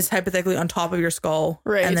one is hypothetically on top of your skull,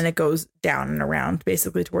 right? And then it goes down and around,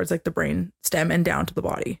 basically towards like the brain stem and down to the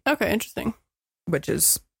body. Okay, interesting. Which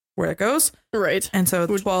is where it goes, right? And so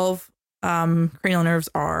the 12 cranial nerves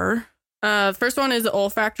are. The first one is the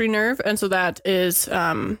olfactory nerve, and so that is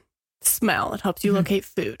smell. It helps you locate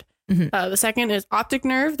food. Mm-hmm. The second is optic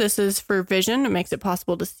nerve. This is for vision. It makes it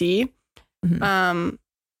possible to see. Mm-hmm.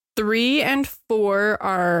 3 and 4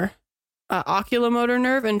 are oculomotor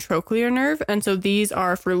nerve and trochlear nerve, and so these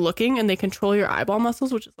are for looking, and they control your eyeball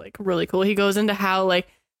muscles, which is like really cool. He goes into how like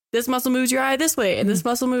this muscle moves your eye this way, and this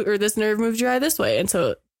this nerve moves your eye this way, and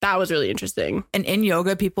so that was really interesting. And in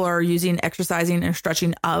yoga, people are using exercising and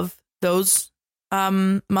stretching of those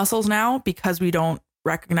muscles now because we don't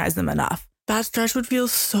recognize them enough. That stretch would feel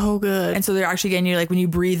so good. And so they're actually getting you like when you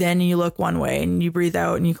breathe in and you look one way and you breathe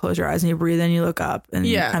out and you close your eyes and you breathe in, you look up and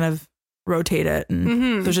you kind of rotate it.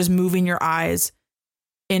 And so it's just moving your eyes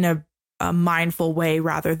in a mindful way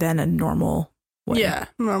rather than a normal way. Yeah,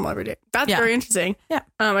 normal everyday. That's Yeah. very interesting. Yeah.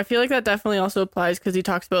 I feel like that definitely also applies because he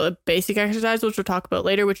talks about a basic exercise, which we'll talk about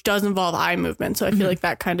later, which does involve eye movement. So I feel like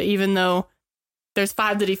that kind of, even though there's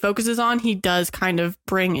 5 that he focuses on, he does kind of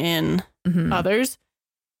bring in others.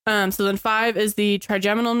 So then 5 is the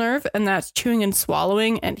trigeminal nerve, and that's chewing and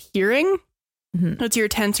swallowing and hearing. That's your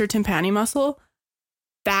tensor tympani muscle.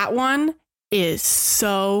 That one is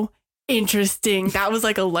so interesting. That was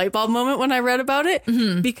like a light bulb moment when I read about it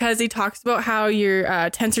because he talks about how your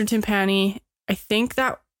tensor tympani, I think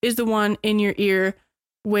that is the one in your ear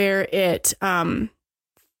where it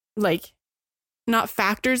like not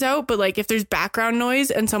factors out, but like if there's background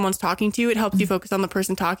noise and someone's talking to you, it helps you focus on the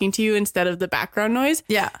person talking to you instead of the background noise.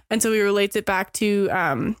 Yeah. And so he relates it back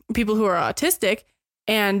to people who are autistic,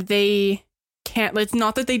 and they can't, it's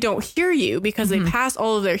not that they don't hear you because they pass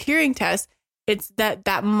all of their hearing tests. It's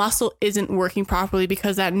that muscle isn't working properly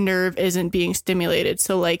because that nerve isn't being stimulated.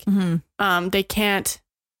 So like they can't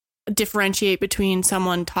differentiate between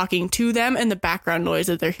someone talking to them and the background noise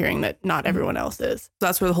that they're hearing that not everyone else is. So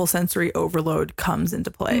that's where the whole sensory overload comes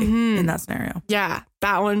into play in that scenario. Yeah,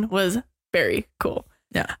 that one was very cool.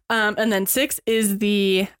 Yeah. And then 6 is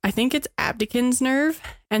I think it's Abducens nerve.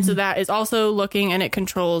 And so that is also looking, and it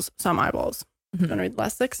controls some eyeballs. You want to read the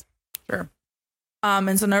last 6? Sure.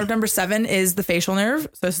 And so nerve number 7 is the facial nerve.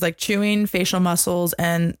 So it's like chewing, facial muscles,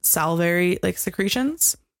 and salivary like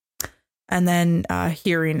secretions. And then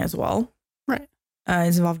hearing as well. Right.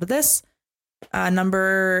 Is involved with this.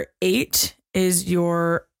 Number 8 is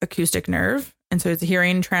your acoustic nerve. And so it's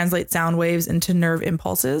hearing translates sound waves into nerve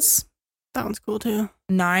impulses. That one's cool too.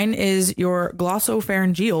 9 is your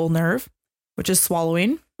glossopharyngeal nerve, which is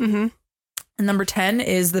swallowing. And number 10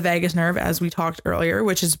 is the vagus nerve, as we talked earlier,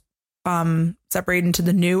 which is separated into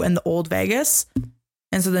the new and the old vagus.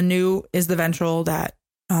 And so the new is the ventral that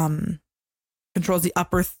controls the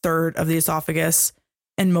upper third of the esophagus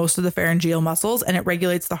and most of the pharyngeal muscles, and it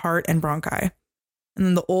regulates the heart and bronchi. And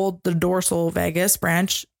then the dorsal vagus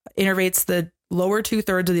branch innervates the lower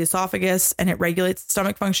 2/3 of the esophagus, and it regulates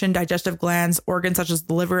stomach function, digestive glands, organs such as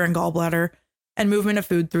the liver and gallbladder, and movement of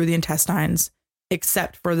food through the intestines,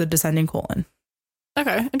 except for the descending colon.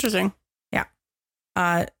 Okay, interesting. Yeah.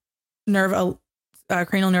 Cranial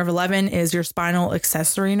nerve 11 is your spinal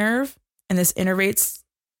accessory nerve, and this innervates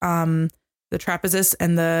the trapezius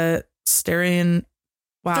and the sternocleidomastoid.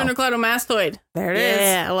 Sternocleidomastoid. There it is.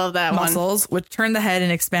 Yeah, I love that muscles, which turn the head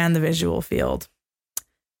and expand the visual field.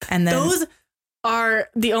 And then those are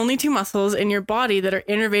the only 2 muscles in your body that are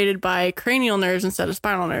innervated by cranial nerves instead of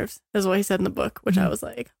spinal nerves, is what he said in the book, which I was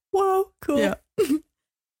like, whoa, cool. Yeah.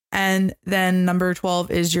 And then number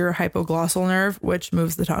 12 is your hypoglossal nerve, which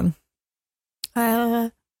moves the tongue. Yeah.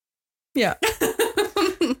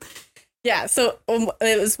 Yeah, so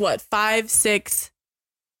it was what, 5, 6,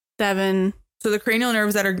 7. So the cranial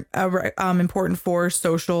nerves that are important for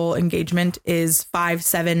social engagement is 5,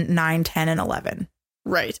 7, 9, 10, and 11.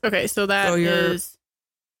 Right. Okay, so that is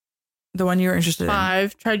the one you're interested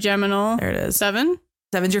 5, trigeminal. There it is. 7.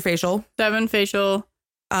 7's your facial. 7, facial.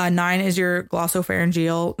 9 is your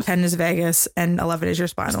glossopharyngeal. 10 is vagus, and 11 is your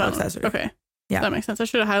spinal accessory. Okay. Yeah. That makes sense. I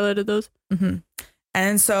should have highlighted those.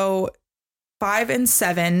 And so 5 and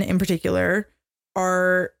 7 in particular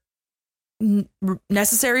are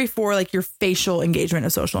necessary for like your facial engagement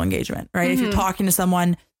of social engagement, right? If you're talking to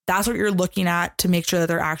someone, that's what you're looking at to make sure that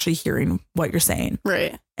they're actually hearing what you're saying.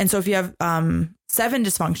 Right. And so if you have 7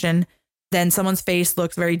 dysfunction, then someone's face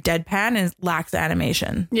looks very deadpan and lacks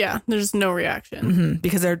animation. Yeah, there's no reaction.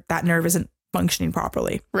 Because that nerve isn't functioning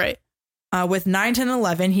properly. Right. With 9, 10, and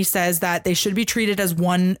 11, he says that they should be treated as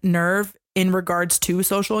one nerve in regards to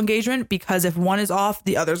social engagement, because if one is off,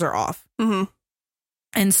 the others are off.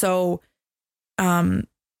 And so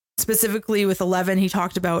specifically with 11, he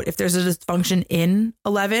talked about if there's a dysfunction in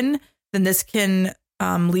 11, then this can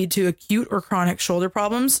lead to acute or chronic shoulder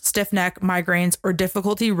problems, stiff neck, migraines, or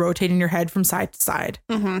difficulty rotating your head from side to side.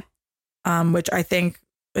 Which I think,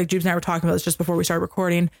 like Jubes and I were talking about this just before we started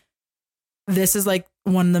recording, this is like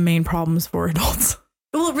one of the main problems for adults.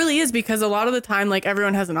 Well, it really is, because a lot of the time, like,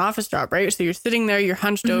 everyone has an office job, right? So you're sitting there, you're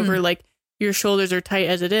hunched over, like your shoulders are tight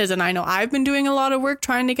as it is. And I know I've been doing a lot of work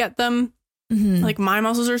trying to get them, like my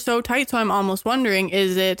muscles are so tight. So I'm almost wondering,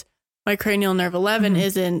 is it my cranial nerve 11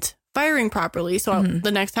 isn't firing properly? So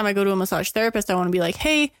the next time I go to a massage therapist, I want to be like,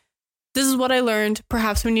 hey, this is what I learned.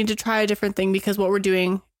 Perhaps we need to try a different thing, because what we're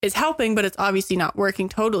doing is helping, but it's obviously not working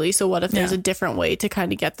totally. So what if there's a different way to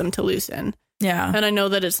kind of get them to loosen? Yeah. And I know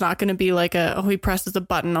that it's not going to be like he presses a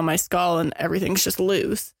button on my skull and everything's just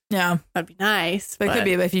loose. Yeah. That'd be nice. But it could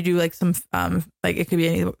be, but if you do like some, like it could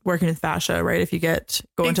be working with fascia, right? If you go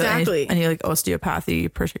into any like osteopathy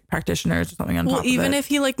practitioners or something on top of it. Even if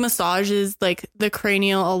he like massages like the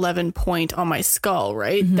cranial 11 point on my skull,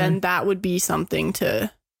 right? Then that would be something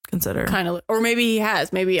to consider. Kind of, or maybe he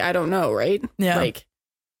has, maybe I don't know, right? Yeah. Like,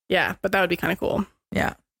 yeah, but that would be kind of cool.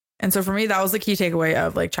 Yeah. And so for me, that was the key takeaway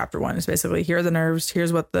of like chapter 1 is basically here are the nerves,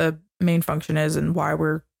 here's what the main function is and why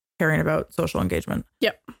we're caring about social engagement.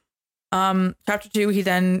 Yep. Chapter 2, he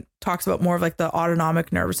then talks about more of like the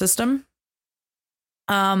autonomic nervous system.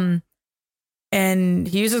 And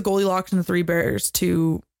he uses Goldilocks and the 3 bears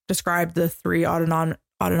to describe the 3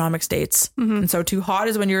 autonomic states. And so too hot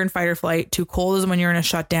is when you're in fight or flight, too cold is when you're in a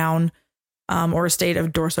shutdown, or a state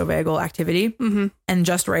of dorsovagal activity. And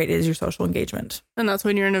just right is your social engagement. And that's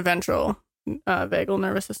when you're in a ventral vagal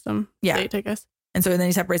nervous system state, I guess. And so then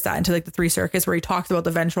he separates that into like the 3 circuits where he talks about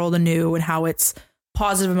the ventral, the new, and how it's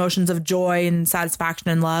positive emotions of joy and satisfaction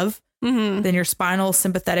and love. Then your spinal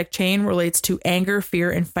sympathetic chain relates to anger,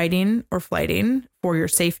 fear, and fighting or flighting for your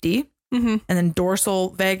safety. And then dorsal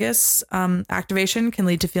vagus activation can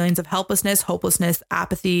lead to feelings of helplessness, hopelessness,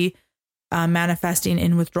 apathy, manifesting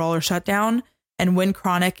in withdrawal or shutdown. And when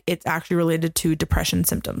chronic, it's actually related to depression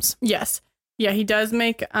symptoms. Yes. Yeah, he does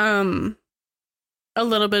make a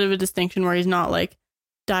little bit of a distinction where he's not like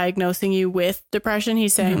diagnosing you with depression.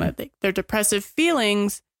 He's saying that they're depressive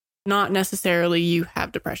feelings, not necessarily you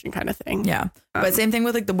have depression kind of thing. Yeah. But same thing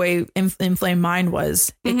with like the way inflamed mind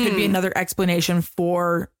was. It could be another explanation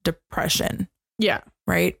for depression. Yeah.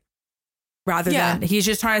 Right. Rather than he's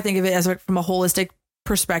just trying to think of it as like from a holistic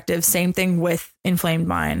perspective. Same thing with inflamed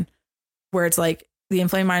mind, where it's like the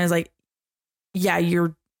inflamed mind is like, yeah,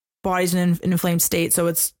 your body's in an inflamed state. So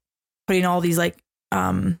it's putting all these like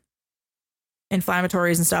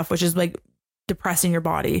inflammatories and stuff, which is like depressing your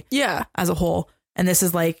body as a whole. And this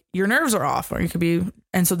is like your nerves are off, or you could be.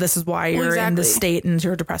 And so this is why you're in this state and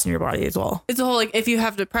you're depressing your body as well. It's a whole like if you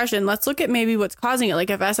have depression, let's look at maybe what's causing it. Like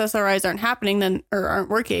if SSRIs aren't happening, then or aren't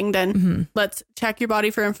working, then let's check your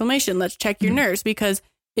body for inflammation. Let's check your nerves, because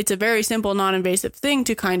it's a very simple, non-invasive thing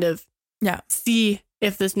to kind of see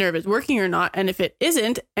if this nerve is working or not. And if it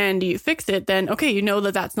isn't and you fix it, then okay, you know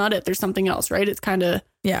that that's not it. There's something else, right? It's kind of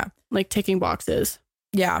like ticking boxes.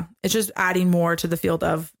 Yeah. It's just adding more to the field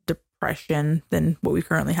of depression than what we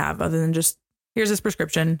currently have, other than just here's this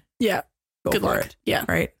prescription. Yeah. Go Good for luck. it. Yeah.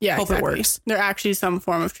 Right. Yeah. Hope it works. There actually some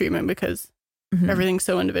form of treatment because everything's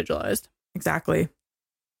so individualized. Exactly.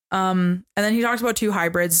 And then he talks about 2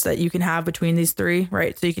 hybrids that you can have between these 3,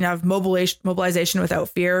 right? So you can have mobilization without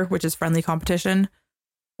fear, which is friendly competition,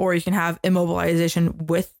 or you can have immobilization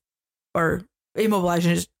with, or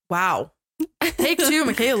immobilization is, wow. Take 2,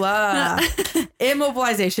 Michaela.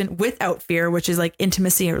 Immobilization without fear, which is like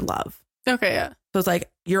intimacy or love. Okay, yeah. So it's like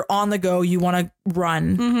you're on the go, you want to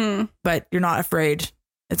run, but you're not afraid.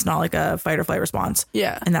 It's not like a fight or flight response.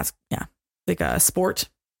 Yeah. And that's, like a sport.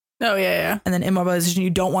 Oh, yeah. And then immobilization, you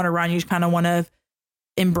don't want to run. You just kind of want to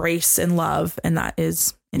embrace and love. And that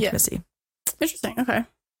is intimacy. Interesting. Okay.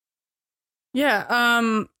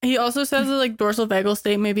 Yeah. He also says that like dorsal vagal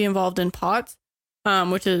state may be involved in POTS,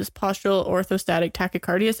 which is postural orthostatic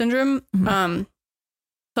tachycardia syndrome.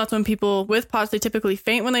 That's when people with POTS, they typically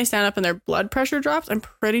faint when they stand up and their blood pressure drops. I'm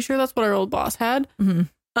pretty sure that's what our old boss had.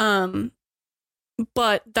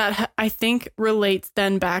 But that I think relates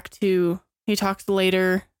then back to, he talks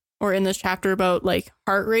later or in this chapter about like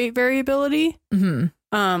heart rate variability. So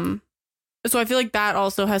I feel like that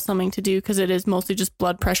also has something to do, because it is mostly just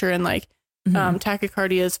blood pressure and like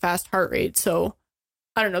tachycardia is fast heart rate. So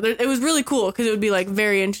I don't know. It was really cool because it would be like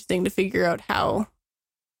very interesting to figure out how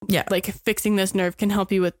like fixing this nerve can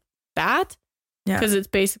help you with that. Because it's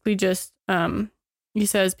basically just he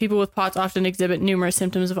says people with POTS often exhibit numerous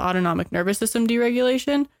symptoms of autonomic nervous system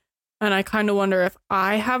deregulation. And I kind of wonder if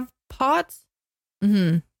I have POTS.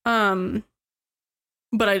 But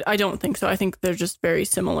I don't think so. I think they're just very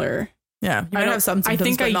similar. Yeah. You might have some symptoms, I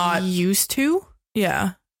think but not used to.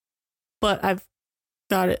 Yeah. But I've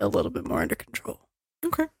got it a little bit more under control.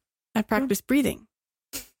 Okay. I practice breathing.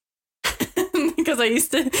 Because I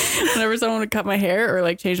used to, whenever someone would cut my hair or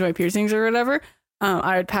like change my piercings or whatever,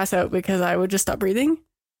 I would pass out because I would just stop breathing.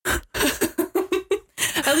 At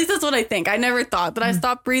least that's what I think. I never thought that I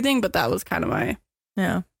stopped breathing, but that was kind of my...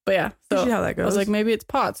 Yeah. But yeah, so see how that goes. I was like, maybe it's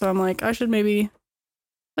POTS. So I'm like, I should maybe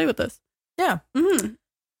play with this. Yeah.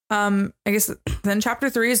 I guess then chapter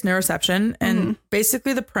 3 is neuroception. And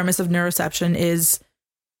basically the premise of neuroception is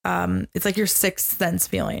it's like your sixth sense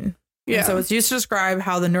feeling. Yeah. And so it's used to describe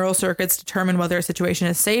how the neural circuits determine whether a situation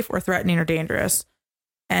is safe or threatening or dangerous.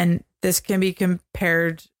 And this can be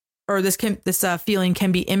compared, or this feeling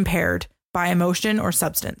can be impaired by emotion or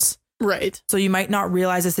substance. Right. So you might not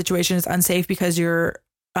realize a situation is unsafe because you're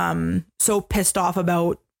so pissed off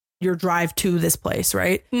about your drive to this place,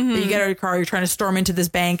 right? Mhm. That you get out of your car, you're trying to storm into this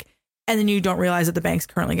bank, and then you don't realize that the bank's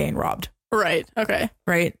currently getting robbed. Right. Okay.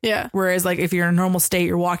 Right. Yeah. Whereas like if you're in a normal state,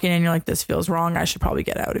 you're walking in, you're like, this feels wrong. I should probably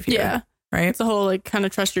get out of here. Yeah. Right. It's the whole like kind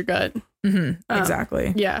of trust your gut.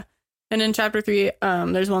 Exactly. Yeah. And in chapter 3,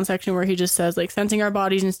 there's one section where he just says like sensing our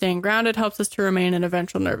bodies and staying grounded helps us to remain in a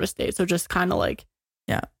ventral nervous state. So just kind of like,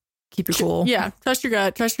 Keep it cool. yeah, trust your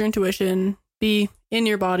gut, trust your intuition, be in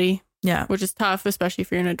your body. Yeah. Which is tough, especially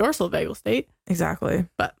if you're in a dorsal vagal state. Exactly.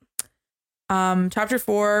 But chapter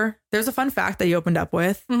 4, there's a fun fact that you opened up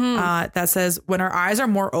with that says when our eyes are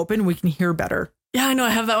more open, we can hear better. yeah, I know. I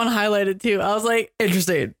have that one highlighted too. I was like,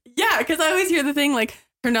 Interesting. yeah, because I always hear the thing like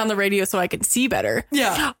turn down the radio so I can see better.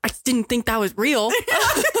 Yeah. I just didn't think that was real.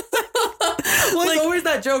 Well, Like- it's always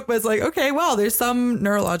that joke, but it's like, okay, well, there's some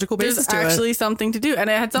neurological basis There's to it. actually something to do. And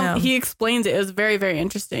it had some, Yeah. he explains it. It was very, very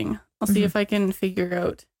interesting. I'll see Mhm. if I can figure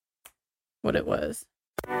out what it was.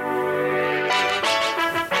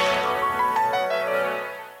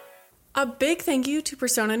 A big thank you to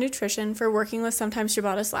Persona Nutrition for working with Sometimes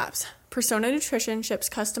Ciabatta Labs. Persona Nutrition ships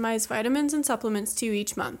customized vitamins and supplements to you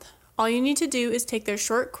each month. All you need to do is take their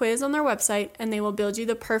short quiz on their website and they will build you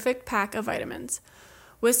the perfect pack of vitamins.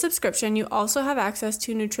 With subscription, you also have access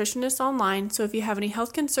to nutritionists online, so if you have any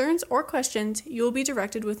health concerns or questions, you will be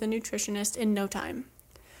directed with a nutritionist in no time.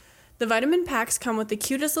 The vitamin packs come with the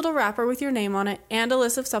cutest little wrapper with your name on it and a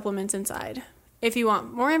list of supplements inside. If you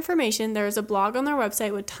want more information, there is a blog on their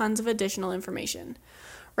website with tons of additional information.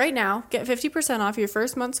 Right now, get 50% off your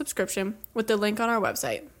first month subscription with the link on our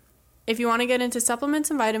website. If you want to get into supplements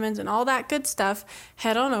and vitamins and all that good stuff,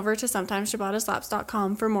 head on over to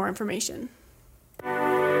sometimesciabattaslabs.com for more information.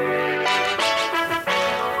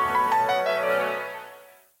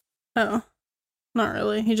 Oh, not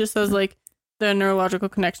really. He just says like the neurological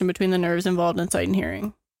connection between the nerves involved in sight and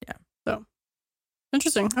hearing. Yeah. So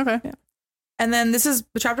interesting. Okay. Yeah. And then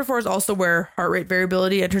chapter 4 is also where heart rate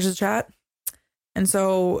variability enters the chat. And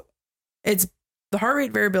so the heart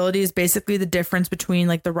rate variability is basically the difference between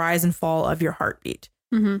like the rise and fall of your heartbeat.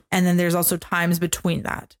 Mm-hmm. And then there's also times between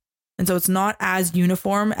that. And so it's not as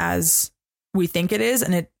uniform as we think it is.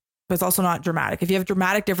 And but it's also not dramatic. If you have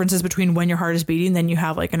dramatic differences between when your heart is beating, then you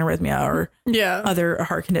have like an arrhythmia or Yeah. other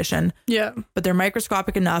heart condition. Yeah. But they're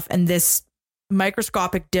microscopic enough. And this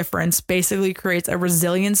microscopic difference basically creates a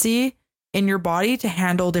resiliency in your body to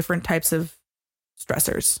handle different types of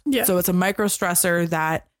stressors. Yeah. So it's a micro stressor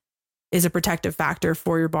that is a protective factor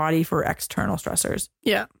for your body for external stressors.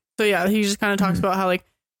 Yeah. So yeah, he just kind of talks about how like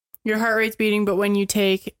your heart rate's beating, but when you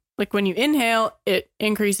when you inhale, it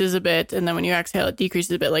increases a bit, and then when you exhale, it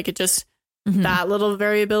decreases a bit. Like it just that little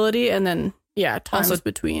variability, and then times Also-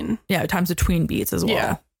 between. Yeah, times between beats as well.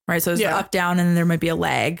 Yeah. Right. So there's the Yeah. up, down, and then there might be a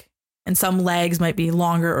lag. And some legs might be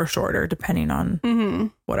longer or shorter depending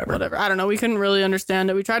on whatever. I don't know. We couldn't really understand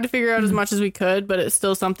it. We tried to figure out as much as we could, but it's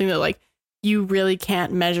still something that like you really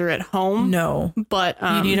can't measure at home. No. But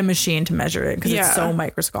You need a machine to measure it because it's so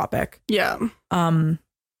microscopic. Yeah.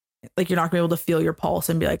 Like you're not gonna be able to feel your pulse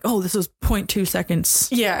and be like, oh, this was 0.2 seconds.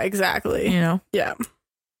 Yeah, exactly. You know? Yeah.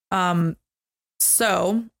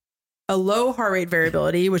 So a low heart rate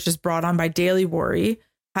variability, which is brought on by daily worry,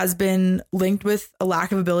 has been linked with a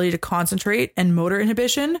lack of ability to concentrate and motor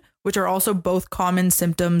inhibition, which are also both common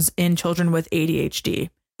symptoms in children with ADHD.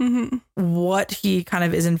 Mm-hmm. What he kind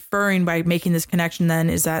of is inferring by making this connection then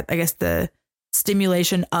is that I guess the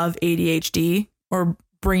stimulation of ADHD or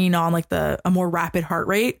bringing on like a more rapid heart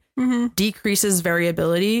rate decreases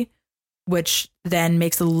variability, which then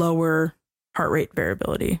makes a lower heart rate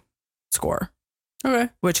variability score. Okay.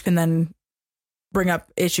 Which can then bring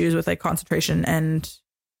up issues with like concentration and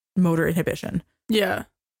motor inhibition. Yeah.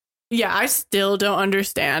 Yeah, I still don't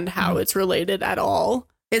understand how it's related at all.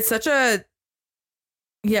 It was such an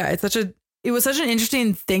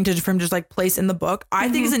interesting thing for him to just like place in the book. I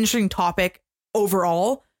think it's an interesting topic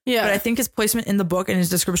overall. Yeah. But I think his placement in the book and his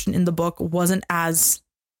description in the book wasn't as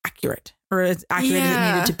accurate or as accurate as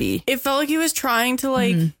it needed to be. It felt like he was trying to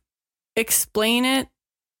like explain it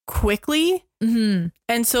quickly. Mm-hmm.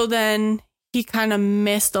 And so then he kind of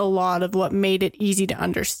missed a lot of what made it easy to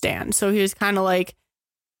understand. So he was kind of like,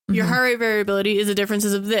 your heart rate variability is the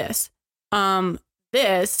differences of this.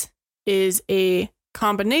 This is a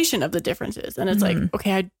combination of the differences. And it's like,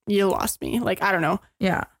 okay, you lost me. Like, I don't know.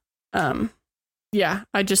 Yeah. Yeah,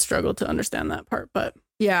 I just struggled to understand that part, but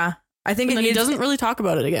Yeah. I think he doesn't really talk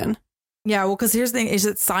about it again. Yeah, well, because here's the thing is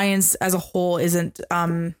that science as a whole isn't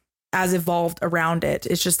as evolved around it.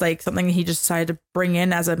 It's just like something he just decided to bring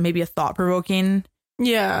in as maybe a thought-provoking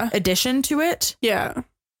addition to it. Yeah.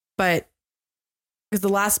 But because the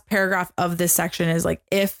last paragraph of this section is like,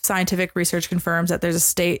 if scientific research confirms that the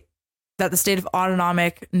state of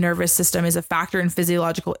autonomic nervous system is a factor in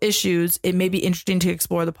physiological issues, it may be interesting to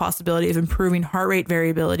explore the possibility of improving heart rate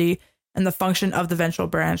variability and the function of the ventral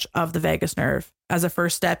branch of the vagus nerve as a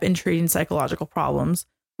first step in treating psychological problems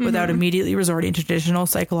without immediately resorting to traditional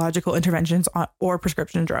psychological interventions or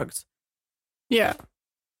prescription drugs. Yeah.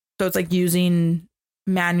 So it's like using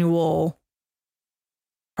manual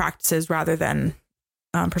practices rather than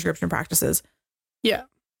prescription practices. Yeah.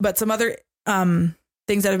 But some other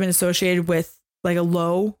things that have been associated with like a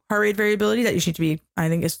low heart rate variability that you need to be, I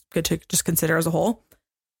think is good to just consider as a whole,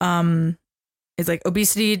 is like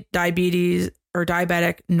obesity, diabetes or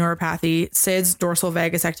diabetic neuropathy, SIDS, dorsal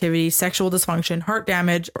vagus activity, sexual dysfunction, heart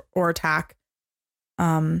damage or attack.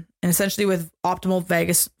 And essentially with optimal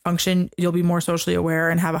vagus function, you'll be more socially aware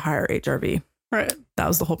and have a higher HRV. Right. That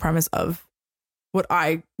was the whole premise of what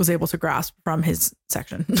I was able to grasp from his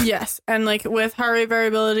section. Yes. And like with heart rate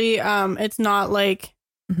variability, it's not like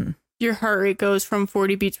your heart rate goes from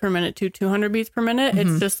 40 beats per minute to 200 beats per minute.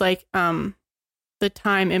 It's just like the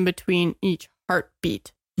time in between each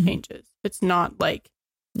heartbeat changes. It's not like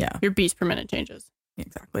your beats per minute changes.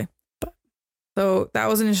 Exactly. So that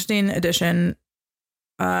was an interesting addition.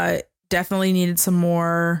 Definitely needed some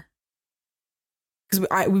more,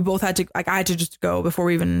 because we both had to, like, I had to just go before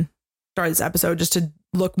we even started this episode just to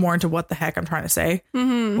look more into what the heck I'm trying to say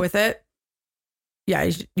with it. Yeah,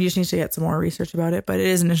 you just need to get some more research about it, but it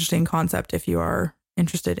is an interesting concept if you are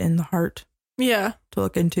interested in the heart. Yeah. To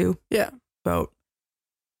look into. Yeah. About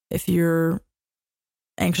if you're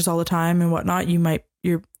anxious all the time and whatnot,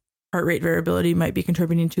 your heart rate variability might be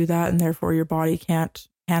contributing to that, and therefore your body can't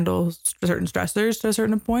handle certain stressors to a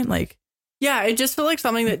certain point. Like, yeah, it just felt like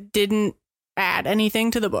something that didn't add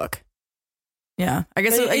anything to the book. Yeah, I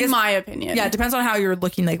guess in my opinion. Yeah, it depends on how you're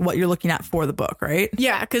looking, like what you're looking at for the book, right?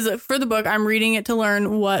 Yeah, because for the book, I'm reading it to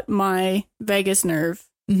learn what my vagus nerve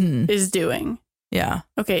is doing. Yeah.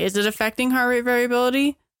 Okay, is it affecting heart rate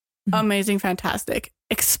variability? Amazing, fantastic.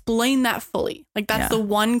 Explain that fully. Like, that's the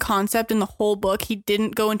one concept in the whole book he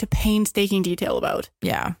didn't go into painstaking detail about.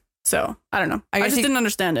 Yeah. So, I don't know. I just didn't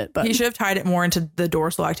understand it. But he should have tied it more into the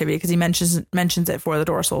dorsal activity, because he mentions it for the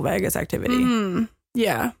dorsal vagus activity.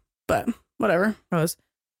 Yeah, but whatever.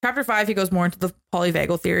 Chapter 5, he goes more into the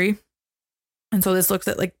polyvagal theory. And so this looks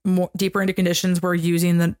at like more deeper into conditions where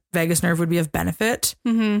using the vagus nerve would be of benefit.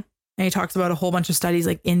 And he talks about a whole bunch of studies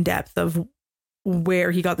like in depth of where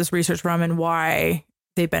he got this research from and why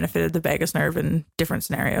they benefited the vagus nerve in different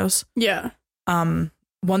scenarios. Yeah.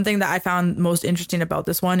 One thing that I found most interesting about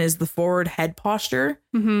this one is the forward head posture,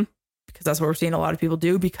 because that's what we're seeing a lot of people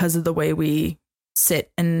do because of the way we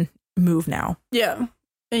sit and move now. Yeah.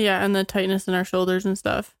 Yeah. And the tightness in our shoulders and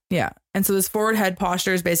stuff. Yeah. And so this forward head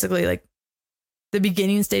posture is basically like the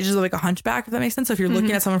beginning stages of like a hunchback, if that makes sense. So if you're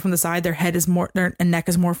looking at someone from the side, their head is more, their neck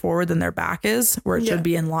is more forward than their back is, where it should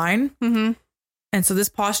be in line. And so this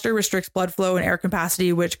posture restricts blood flow and air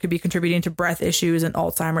capacity, which could be contributing to breath issues and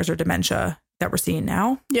Alzheimer's or dementia that we're seeing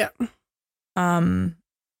now. Yeah.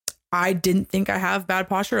 I didn't think I have bad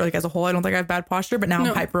posture. Like as a whole, I don't think I have bad posture, but now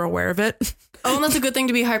I'm hyper aware of it. Oh, and that's a good thing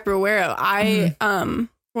to be hyper aware of. I,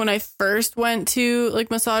 when I first went to like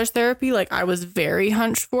massage therapy, like I was very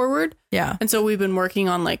hunched forward. Yeah. And so we've been working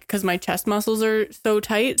on like, because my chest muscles are so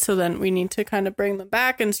tight. So then we need to kind of bring them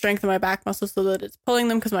back and strengthen my back muscles so that it's pulling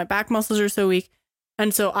them, because my back muscles are so weak.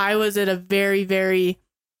 And so I was at a very, very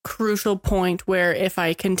crucial point where if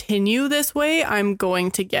I continue this way, I'm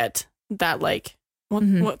going to get that like,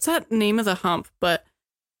 what's that name of the hump? But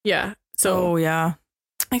yeah. So I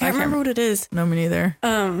can't remember what it is. No, me neither.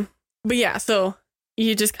 But yeah, so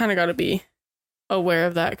you just kind of got to be aware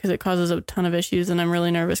of that because it causes a ton of issues, and I'm really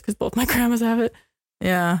nervous because both my grandmas have it.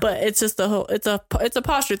 Yeah. But it's just it's a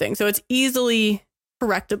posture thing, so it's easily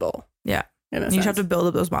correctable. Yeah. You just have to build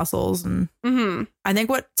up those muscles, and I think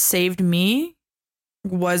what saved me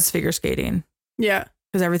was figure skating. Yeah.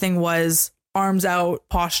 Because everything was arms out,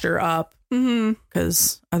 posture up.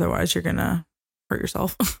 Because otherwise you're gonna hurt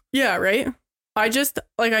yourself. Yeah, right. I just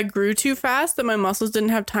I grew too fast that my muscles didn't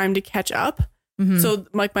have time to catch up. So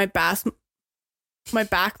like my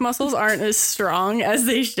back muscles aren't as strong as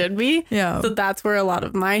they should be. Yeah. So that's where a lot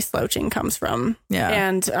of my slouching comes from. Yeah.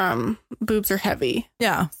 And boobs are heavy.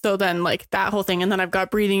 Yeah. So then like that whole thing, and then I've got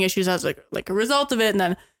breathing issues as like a result of it, and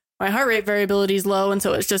then my heart rate variability is low, and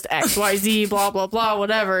so it's just XYZ blah blah blah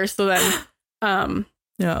whatever. So then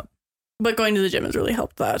yeah. but going to the gym has really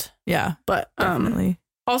helped that. Yeah, But definitely.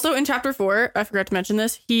 also in chapter 4, I forgot to mention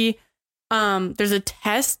this. There's a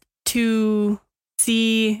test to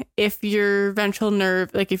see if your ventral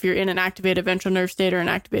nerve, like if you're in an activated ventral nerve state or an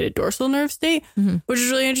activated dorsal nerve state, which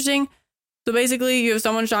is really interesting. So basically, you have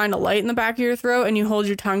someone shine a light in the back of your throat and you hold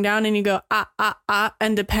your tongue down and you go, ah, ah, ah.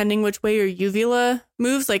 And depending which way your uvula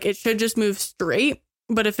moves, like it should just move straight.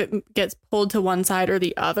 But if it gets pulled to one side or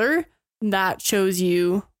the other, that shows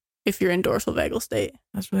you if you're in dorsal vagal state.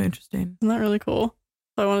 That's really interesting. Isn't that really cool?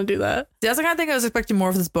 So I want to do that. That's the kind of thing I was expecting more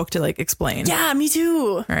of this book to like explain. Yeah, me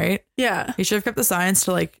too. Right? Yeah. He should have kept the science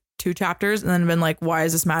to like 2 chapters and then been like, why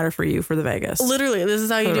does this matter for you for the Vegas? Literally, this is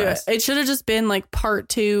how you For the do it. rest. It should have just been like part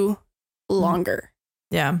 2 longer.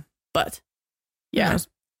 Yeah. But Who yeah, knows?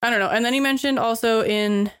 I don't know. And then he mentioned also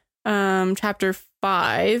in chapter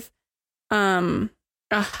 5, a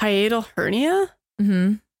hiatal hernia,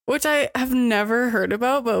 Mm-hmm. which I have never heard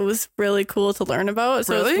about, but it was really cool to learn about.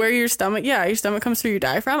 So Really? it's where your stomach comes through your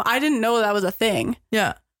diaphragm. I didn't know that was a thing.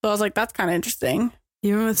 Yeah. So I was like, that's kind of interesting.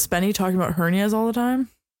 Even with Spenny talking about hernias all the time.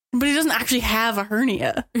 But he doesn't actually have a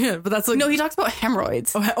hernia. Yeah, but that's like No, he talks about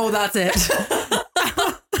hemorrhoids. oh that's it.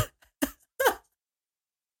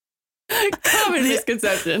 Common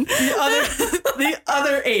misconception. the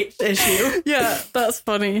other H issue. Yeah, that's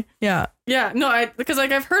funny. Yeah. Yeah, no, because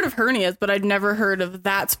like I've heard of hernias, but I'd never heard of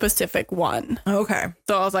that specific one. Okay.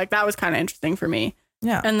 So I was like, that was kind of interesting for me.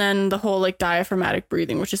 Yeah. And then the whole like diaphragmatic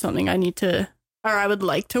breathing, which is something I would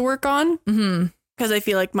like to work on Mm-hmm. because I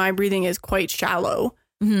feel like my breathing is quite shallow.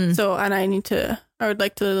 Mm-hmm. So, and I would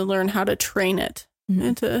like to learn how to train it Mhm.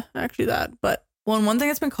 into actually that. But Well, and one thing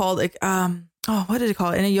that's been called like what did it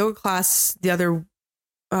call it? In a yoga class the other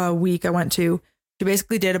week I went to, she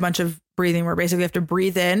basically did a bunch of breathing where basically you have to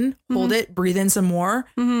breathe in, hold it, breathe in some more,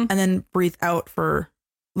 and then breathe out for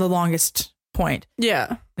the longest point. yeah,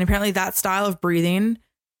 And apparently that style of breathing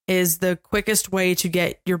is the quickest way to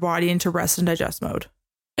get your body into rest and digest mode.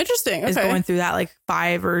 interesting. Is Okay. going through that like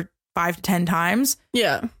 5 to 10 times.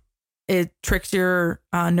 Yeah. It tricks your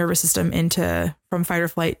nervous system into from fight or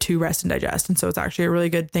flight to rest and digest. And so it's actually a really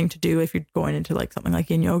good thing to do if you're going into like something like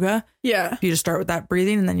yin yoga. Yeah. You just start with that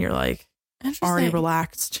breathing and then you're like Interesting. already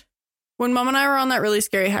relaxed. When Mom and I were on that really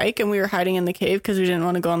scary hike and we were hiding in the cave because we didn't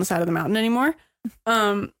want to go on the side of the mountain anymore,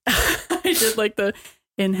 I did like the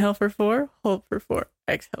inhale for 4, hold for 4,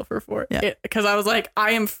 exhale for 4. Yeah. Because I was like,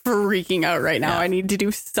 I am freaking out right now. Yeah. I need to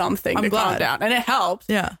do something I'm to calm glad. down. And it helped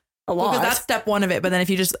Yeah. a Well, lot. 'cause that's step 1 of it. But then if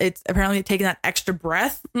you just, it's apparently taking that extra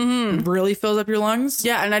breath Mhm. really fills up your lungs.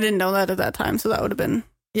 Yeah. And I didn't know that at that time. So that would have been,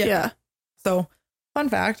 yeah. So fun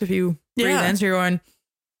fact, if you breathe Yeah. in, so you're going,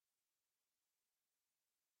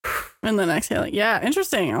 And then exhaling. Yeah.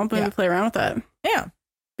 Interesting. I'll maybe Yeah. play around with that. yeah.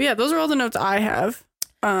 But yeah, those are all the notes I have.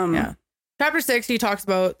 Yeah. Chapter 6, he talks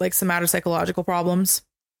about like somatopsychological problems.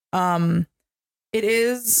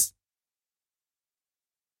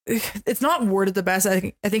 It's not worded the best. I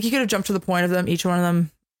think he could have jumped to the point of them, each one of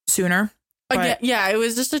them sooner. Again, But- yeah, it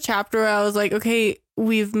was just a chapter where I was like, okay,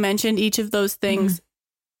 we've mentioned each of those things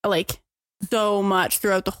like so much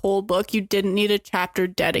throughout the whole book. You didn't need a chapter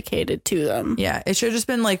dedicated to them. Yeah, it should have just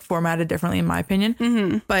been like formatted differently, in my opinion.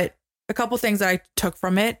 Mm-hmm. But a couple things that I took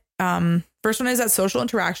from it. First one is that social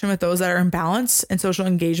interaction with those that are in balance and social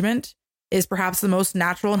engagement is perhaps the most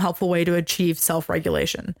natural and helpful way to achieve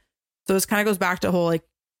self-regulation. So this kind of goes back to the whole like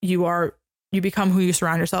you become who you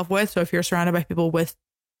surround yourself with. So if you're surrounded by people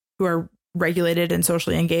who are regulated and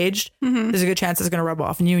socially engaged, Mm-hmm. there's a good chance it's going to rub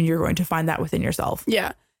off on you and you're going to find that within yourself.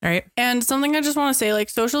 Yeah. Right. And something I just want to say, like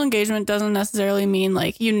social engagement doesn't necessarily mean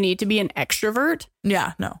like you need to be an extrovert.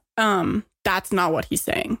 Yeah. No. That's not what he's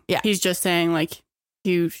saying. Yeah. He's just saying like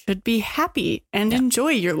you should be happy and Yeah. enjoy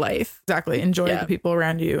your life. Exactly. Enjoy Yeah. the people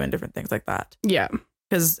around you and different things like that. Yeah.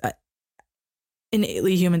 Because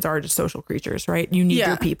innately humans are just social creatures, right? You need Yeah.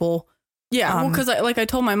 your people. Yeah, well, Um, because I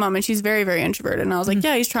told my mom, and she's very, very introverted, and I was like, Mhm.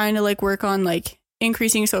 yeah, he's trying to like work on like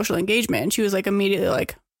increasing social engagement. And she was like immediately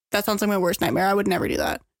like, that sounds like my worst nightmare. I would never do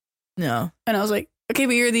that. No. And I was like, okay,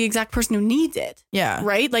 but you're the exact person who needs it, Yeah.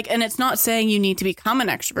 right? Like, and it's not saying you need to become an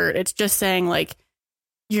extrovert. It's just saying like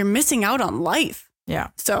you're missing out on life. Yeah.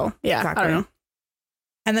 So yeah, Exactly. I don't know.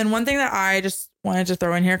 And then one thing that I just wanted to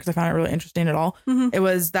throw in here because I found it really interesting at all, Mhm. it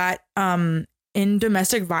was that in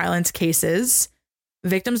domestic violence cases,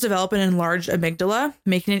 victims develop an enlarged amygdala,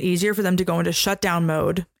 making it easier for them to go into shutdown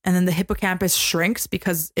mode. And then the hippocampus shrinks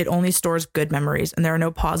because it only stores good memories, and there are no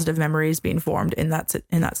positive memories being formed in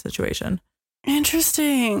that situation.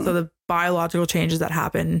 Interesting. So the biological changes that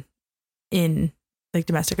happen in like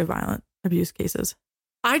domestic and violent abuse cases.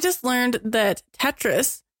 I just learned that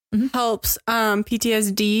Tetris Mhm. helps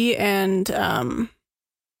PTSD and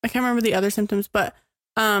I can't remember the other symptoms, but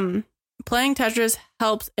playing Tetris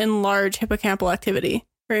helps enlarge hippocampal activity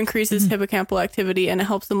or increases hippocampal activity, and it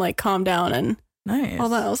helps them like calm down and Nice. all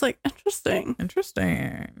that. I was like, interesting.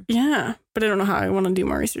 Yeah, but I don't know how. I want to do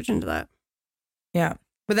more research into that. Yeah.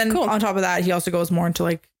 But then Cool. on top of that, he also goes more into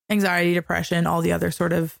like anxiety, depression, all the other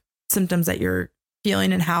sort of symptoms that you're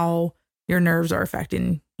feeling and how your nerves are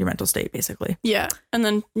affecting your mental state, basically. Yeah, and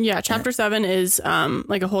then chapter 7 is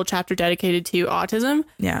like a whole chapter dedicated to autism.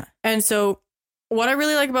 Yeah. And so what I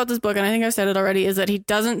really like about this book, and I think I've said it already, is that he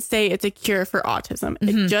doesn't say it's a cure for autism.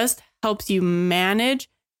 It just helps you manage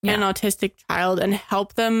an autistic child and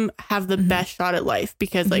help them have the best shot at life.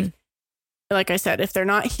 Because like I said, if they're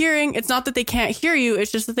not hearing, it's not that they can't hear you.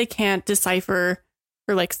 It's just that they can't decipher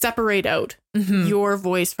or like separate out your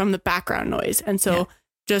voice from the background noise. And so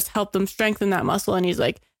just help them strengthen that muscle. And he's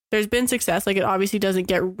like, there's been success. Like it obviously doesn't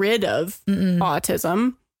get rid of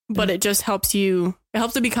autism, but it just helps you. It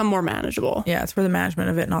helps it become more manageable. Yeah. It's for the management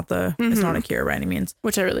of it, not the, it's not a cure by any means.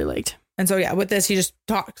 Which I really liked. And so, yeah, with this, he just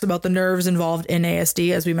talks about the nerves involved in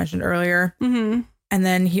ASD, as we mentioned earlier. Mm-hmm. And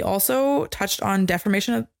then he also touched on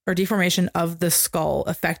deformation of the skull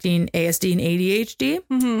affecting ASD and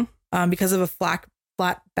ADHD because of a flat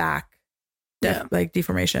back, like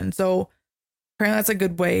deformation. So apparently that's a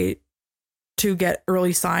good way to get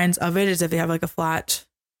early signs of it, is if they have like a flat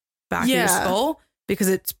back of your skull, because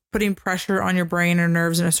it's putting pressure on your brain or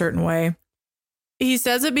nerves in a certain way. He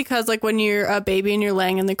says it because like when you're a baby and you're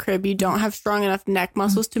laying in the crib, you don't have strong enough neck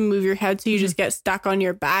muscles to move your head. So you just get stuck on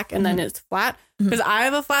your back and then it's flat. Because I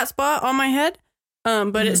have a flat spot on my head,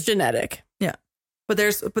 but it's genetic. Yeah. But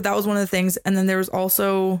that was one of the things. And then there was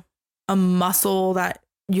also a muscle that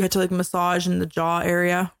you had to like massage in the jaw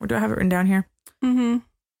area. Or do I have it written down here?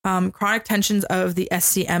 Chronic tensions of the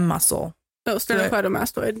SCM muscle. Oh,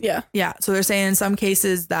 sternocleidomastoid. Yeah. Yeah. So they're saying in some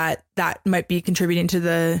cases that might be contributing to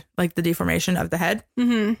the deformation of the head.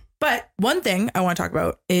 But one thing I want to talk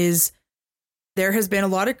about is there has been a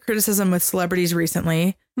lot of criticism with celebrities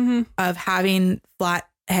recently of having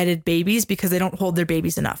flat-headed babies because they don't hold their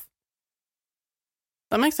babies enough.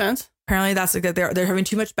 That makes sense. Apparently that's like they're having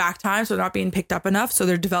too much back time, so they're not being picked up enough. So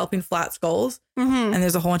they're developing flat skulls. And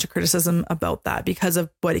there's a whole bunch of criticism about that because of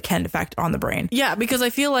what it can affect on the brain. Yeah, because I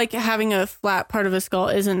feel like having a flat part of a skull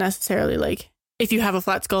isn't necessarily like if you have a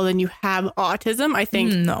flat skull, then you have autism. I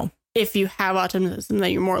think no. If you have autism,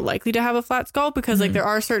 then you're more likely to have a flat skull because like there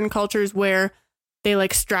are certain cultures where they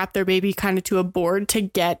like strap their baby kind of to a board to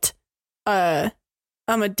get a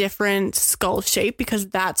different skull shape because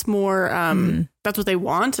that's more that's what they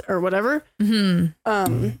want or whatever.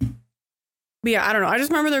 But yeah, I don't know. I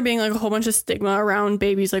just remember there being like a whole bunch of stigma around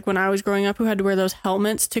babies like when I was growing up who had to wear those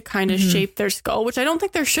helmets to kind of shape their skull, which I don't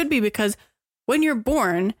think there should be, because when you're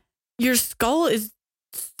born, your skull is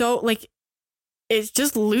so like it's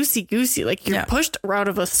just loosey goosey. Like you're pushed out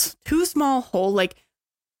of a too small hole. Like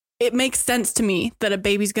it makes sense to me that a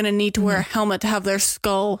baby's going to need to wear a helmet to have their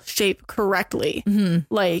skull shaped correctly.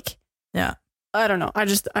 Like, yeah, I don't know. I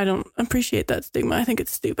don't appreciate that stigma. I think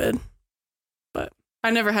it's stupid, but I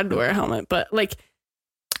never had to wear a helmet, but like,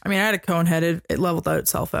 I mean, I had a cone headed, it leveled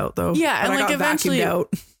itself out though. Yeah. And like eventually,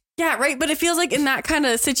 out. Yeah. Right. But it feels like in that kind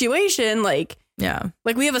of situation, like, yeah,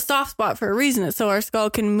 like we have a soft spot for a reason. So our skull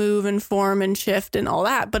can move and form and shift and all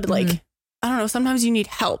that. But like, I don't know, sometimes you need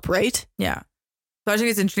help, right? Yeah. So I think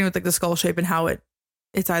it's interesting with like the skull shape and how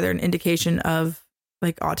it's either an indication of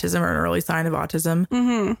like autism or an early sign of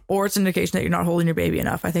autism, or it's an indication that you're not holding your baby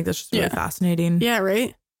enough. I think that's just really fascinating. Yeah,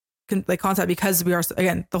 right. Like concept, because we are,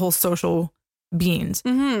 again, the whole social beings.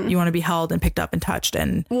 You want to be held and picked up and touched.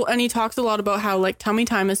 And he talks a lot about how like tummy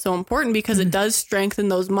time is so important because it does strengthen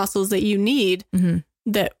those muscles that you need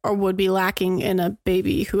that would be lacking in a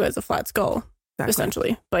baby who has a flat skull,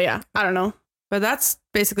 essentially. But yeah, I don't know. But that's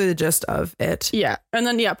basically the gist of it. Yeah. And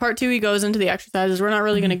then, part 2, he goes into the exercises. We're not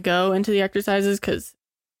really going to go into the exercises because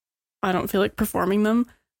I don't feel like performing them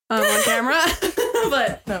on camera.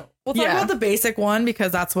 But no. We'll talk about the basic one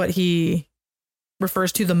because that's what he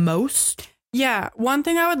refers to the most. Yeah. One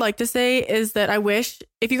thing I would like to say is that I wish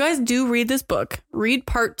if you guys do read this book, read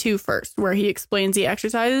part 2 first, where he explains the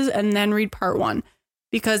exercises, and then read part 1.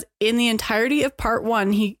 Because in the entirety of part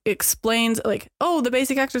 1, he explains like, oh, the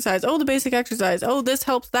basic exercise. Oh, the basic exercise. Oh, this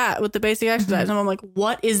helps that with the basic exercise. And I'm like,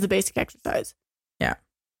 what is the basic exercise? Yeah.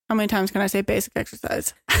 How many times can I say basic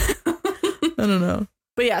exercise? I don't know.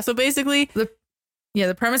 But yeah, so basically.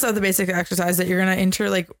 The premise of the basic exercise that you're going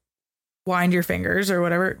to wind your fingers or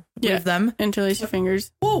whatever. Wave them. Interlace your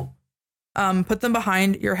fingers. Oh. Put them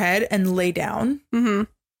behind your head and lay down. And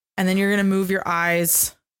then you're going to move your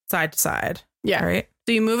eyes side to side. Yeah. Right. So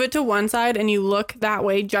So you move it to one side and you look that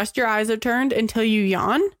way. Just your eyes are turned until you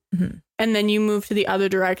yawn. Mm-hmm. And then you move to the other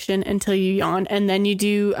direction until you yawn. And then you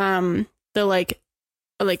do the like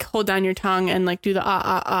hold down your tongue and like do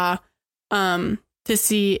the to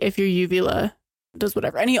see if your uvula does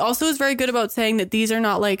whatever. And he also is very good about saying that these are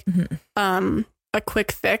not like a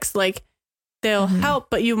quick fix. Like they'll help,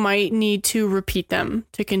 but you might need to repeat them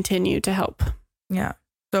to continue to help. Yeah.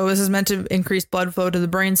 So this is meant to increase blood flow to the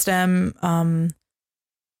brainstem.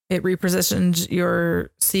 It repositions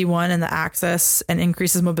your C1 in the axis and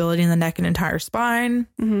increases mobility in the neck and entire spine.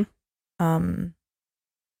 Mm-hmm.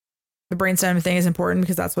 The brainstem thing is important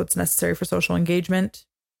because that's what's necessary for social engagement.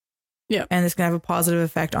 Yeah. And this can have a positive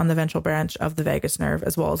effect on the ventral branch of the vagus nerve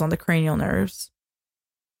as well as on the cranial nerves.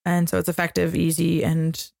 And so it's effective, easy,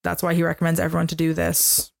 and that's why he recommends everyone to do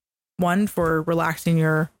this. One, for relaxing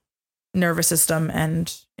your nervous system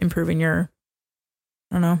and improving your,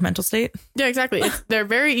 I don't know, mental state. Yeah, exactly. They're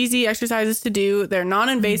very easy exercises to do. They're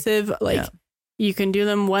non-invasive. Like you can do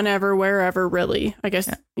them whenever, wherever, really. I guess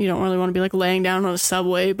you don't really want to be like laying down on a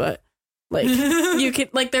subway, but like you can,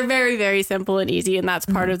 like, they're very, very simple and easy. And that's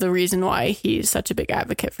part of the reason why he's such a big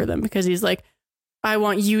advocate for them, because he's like, I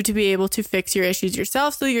want you to be able to fix your issues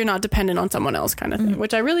yourself so you're not dependent on someone else, kind of thing,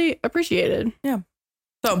 which I really appreciated. Yeah.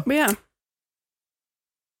 So, but yeah.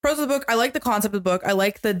 Pros of the book. I like the concept of the book. I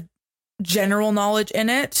like the general knowledge in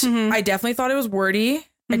it. Mm-hmm. I definitely thought it was wordy.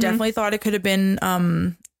 I definitely thought it could have been,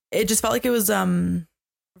 it just felt like it was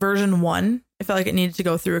version 1. I felt like it needed to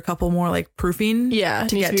go through a couple more like proofing. Yeah,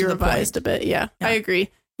 to needs get to be to the revised point. a bit. Yeah, I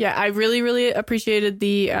agree. Yeah, I really, really appreciated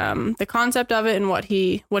the concept of it and what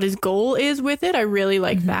his goal is with it. I really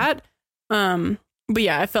like that. But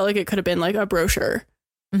yeah, I felt like it could have been like a brochure.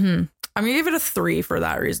 I'm gonna give it a 3 for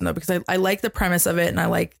that reason though, because I like the premise of it, and I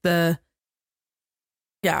like I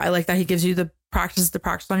like that he gives you the practice to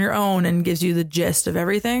practice on your own and gives you the gist of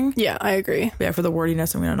everything. Yeah, I agree. But yeah, for the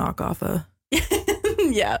wordiness, I'm gonna knock off a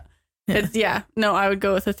No, I would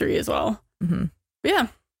go with a 3 as well. Yeah.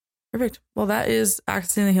 Perfect. Well, that is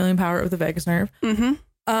Accessing the Healing Power of the Vagus Nerve.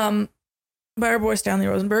 By our boy Stanley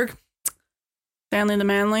Rosenberg. Stanley the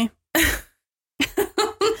Manly.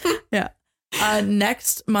 Yeah.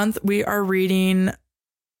 Next month we are reading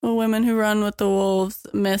The Women Who Run with the Wolves,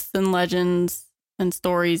 Myths and Legends and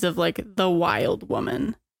Stories of like the Wild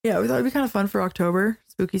Woman. Yeah, we thought it'd be kind of fun for October,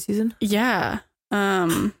 spooky season. Yeah.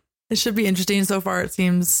 It should be interesting. So far it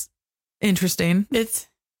seems interesting. It's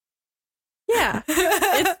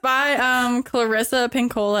by Clarissa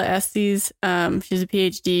Pinkola Estes. She's a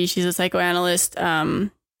PhD. She's a psychoanalyst.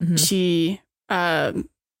 She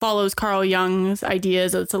follows Carl Jung's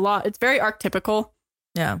ideas. It's very archetypical.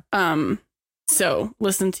 Yeah. So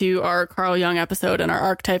listen to our Carl Jung episode and our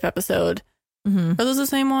archetype episode. Are those the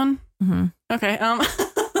same one? Okay.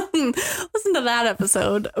 Listen to that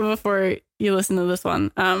episode before you listen to this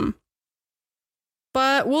one.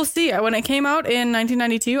 But we'll see. When it came out in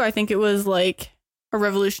 1992, I think it was like a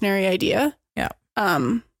revolutionary idea. Yeah.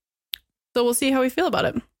 So we'll see how we feel about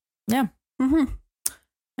it. Yeah. All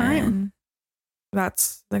right. I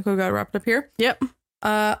think we've got to wrap it up here. Yep.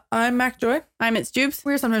 I'm Mac Joy. I'm It's Jubes.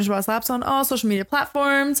 We're Sometimes Your Boss Slaps on all social media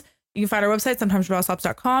platforms. You can find our website,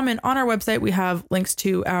 sometimesyourbossslaps.com. And on our website, we have links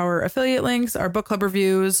to our affiliate links, our book club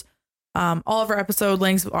reviews, all of our episode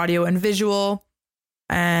links, audio and visual,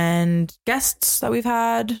 and guests that we've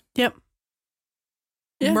had. Yep.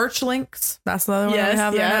 Yeah. Merch links. That's the other one that we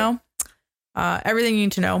have there now. Everything you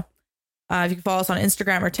need to know. If you can follow us on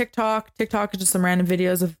Instagram or TikTok. TikTok is just some random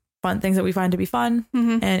videos of fun things that we find to be fun.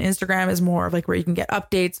 And Instagram is more of like where you can get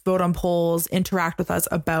updates, vote on polls, interact with us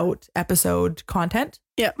about episode content.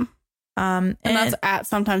 Yep. And that's at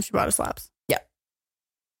Sometimes She Bought a Slaps. Yep.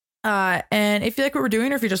 And if you like what we're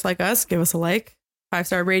doing, or if you just like us, give us a like,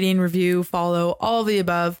 5-star rating, review, follow, all of the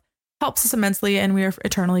above. Helps us immensely, and we are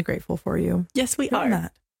eternally grateful for you. Yes, we are.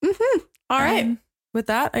 That. All right. With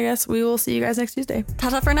that, I guess we will see you guys next Tuesday.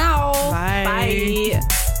 Ta-ta for now. Bye. Bye.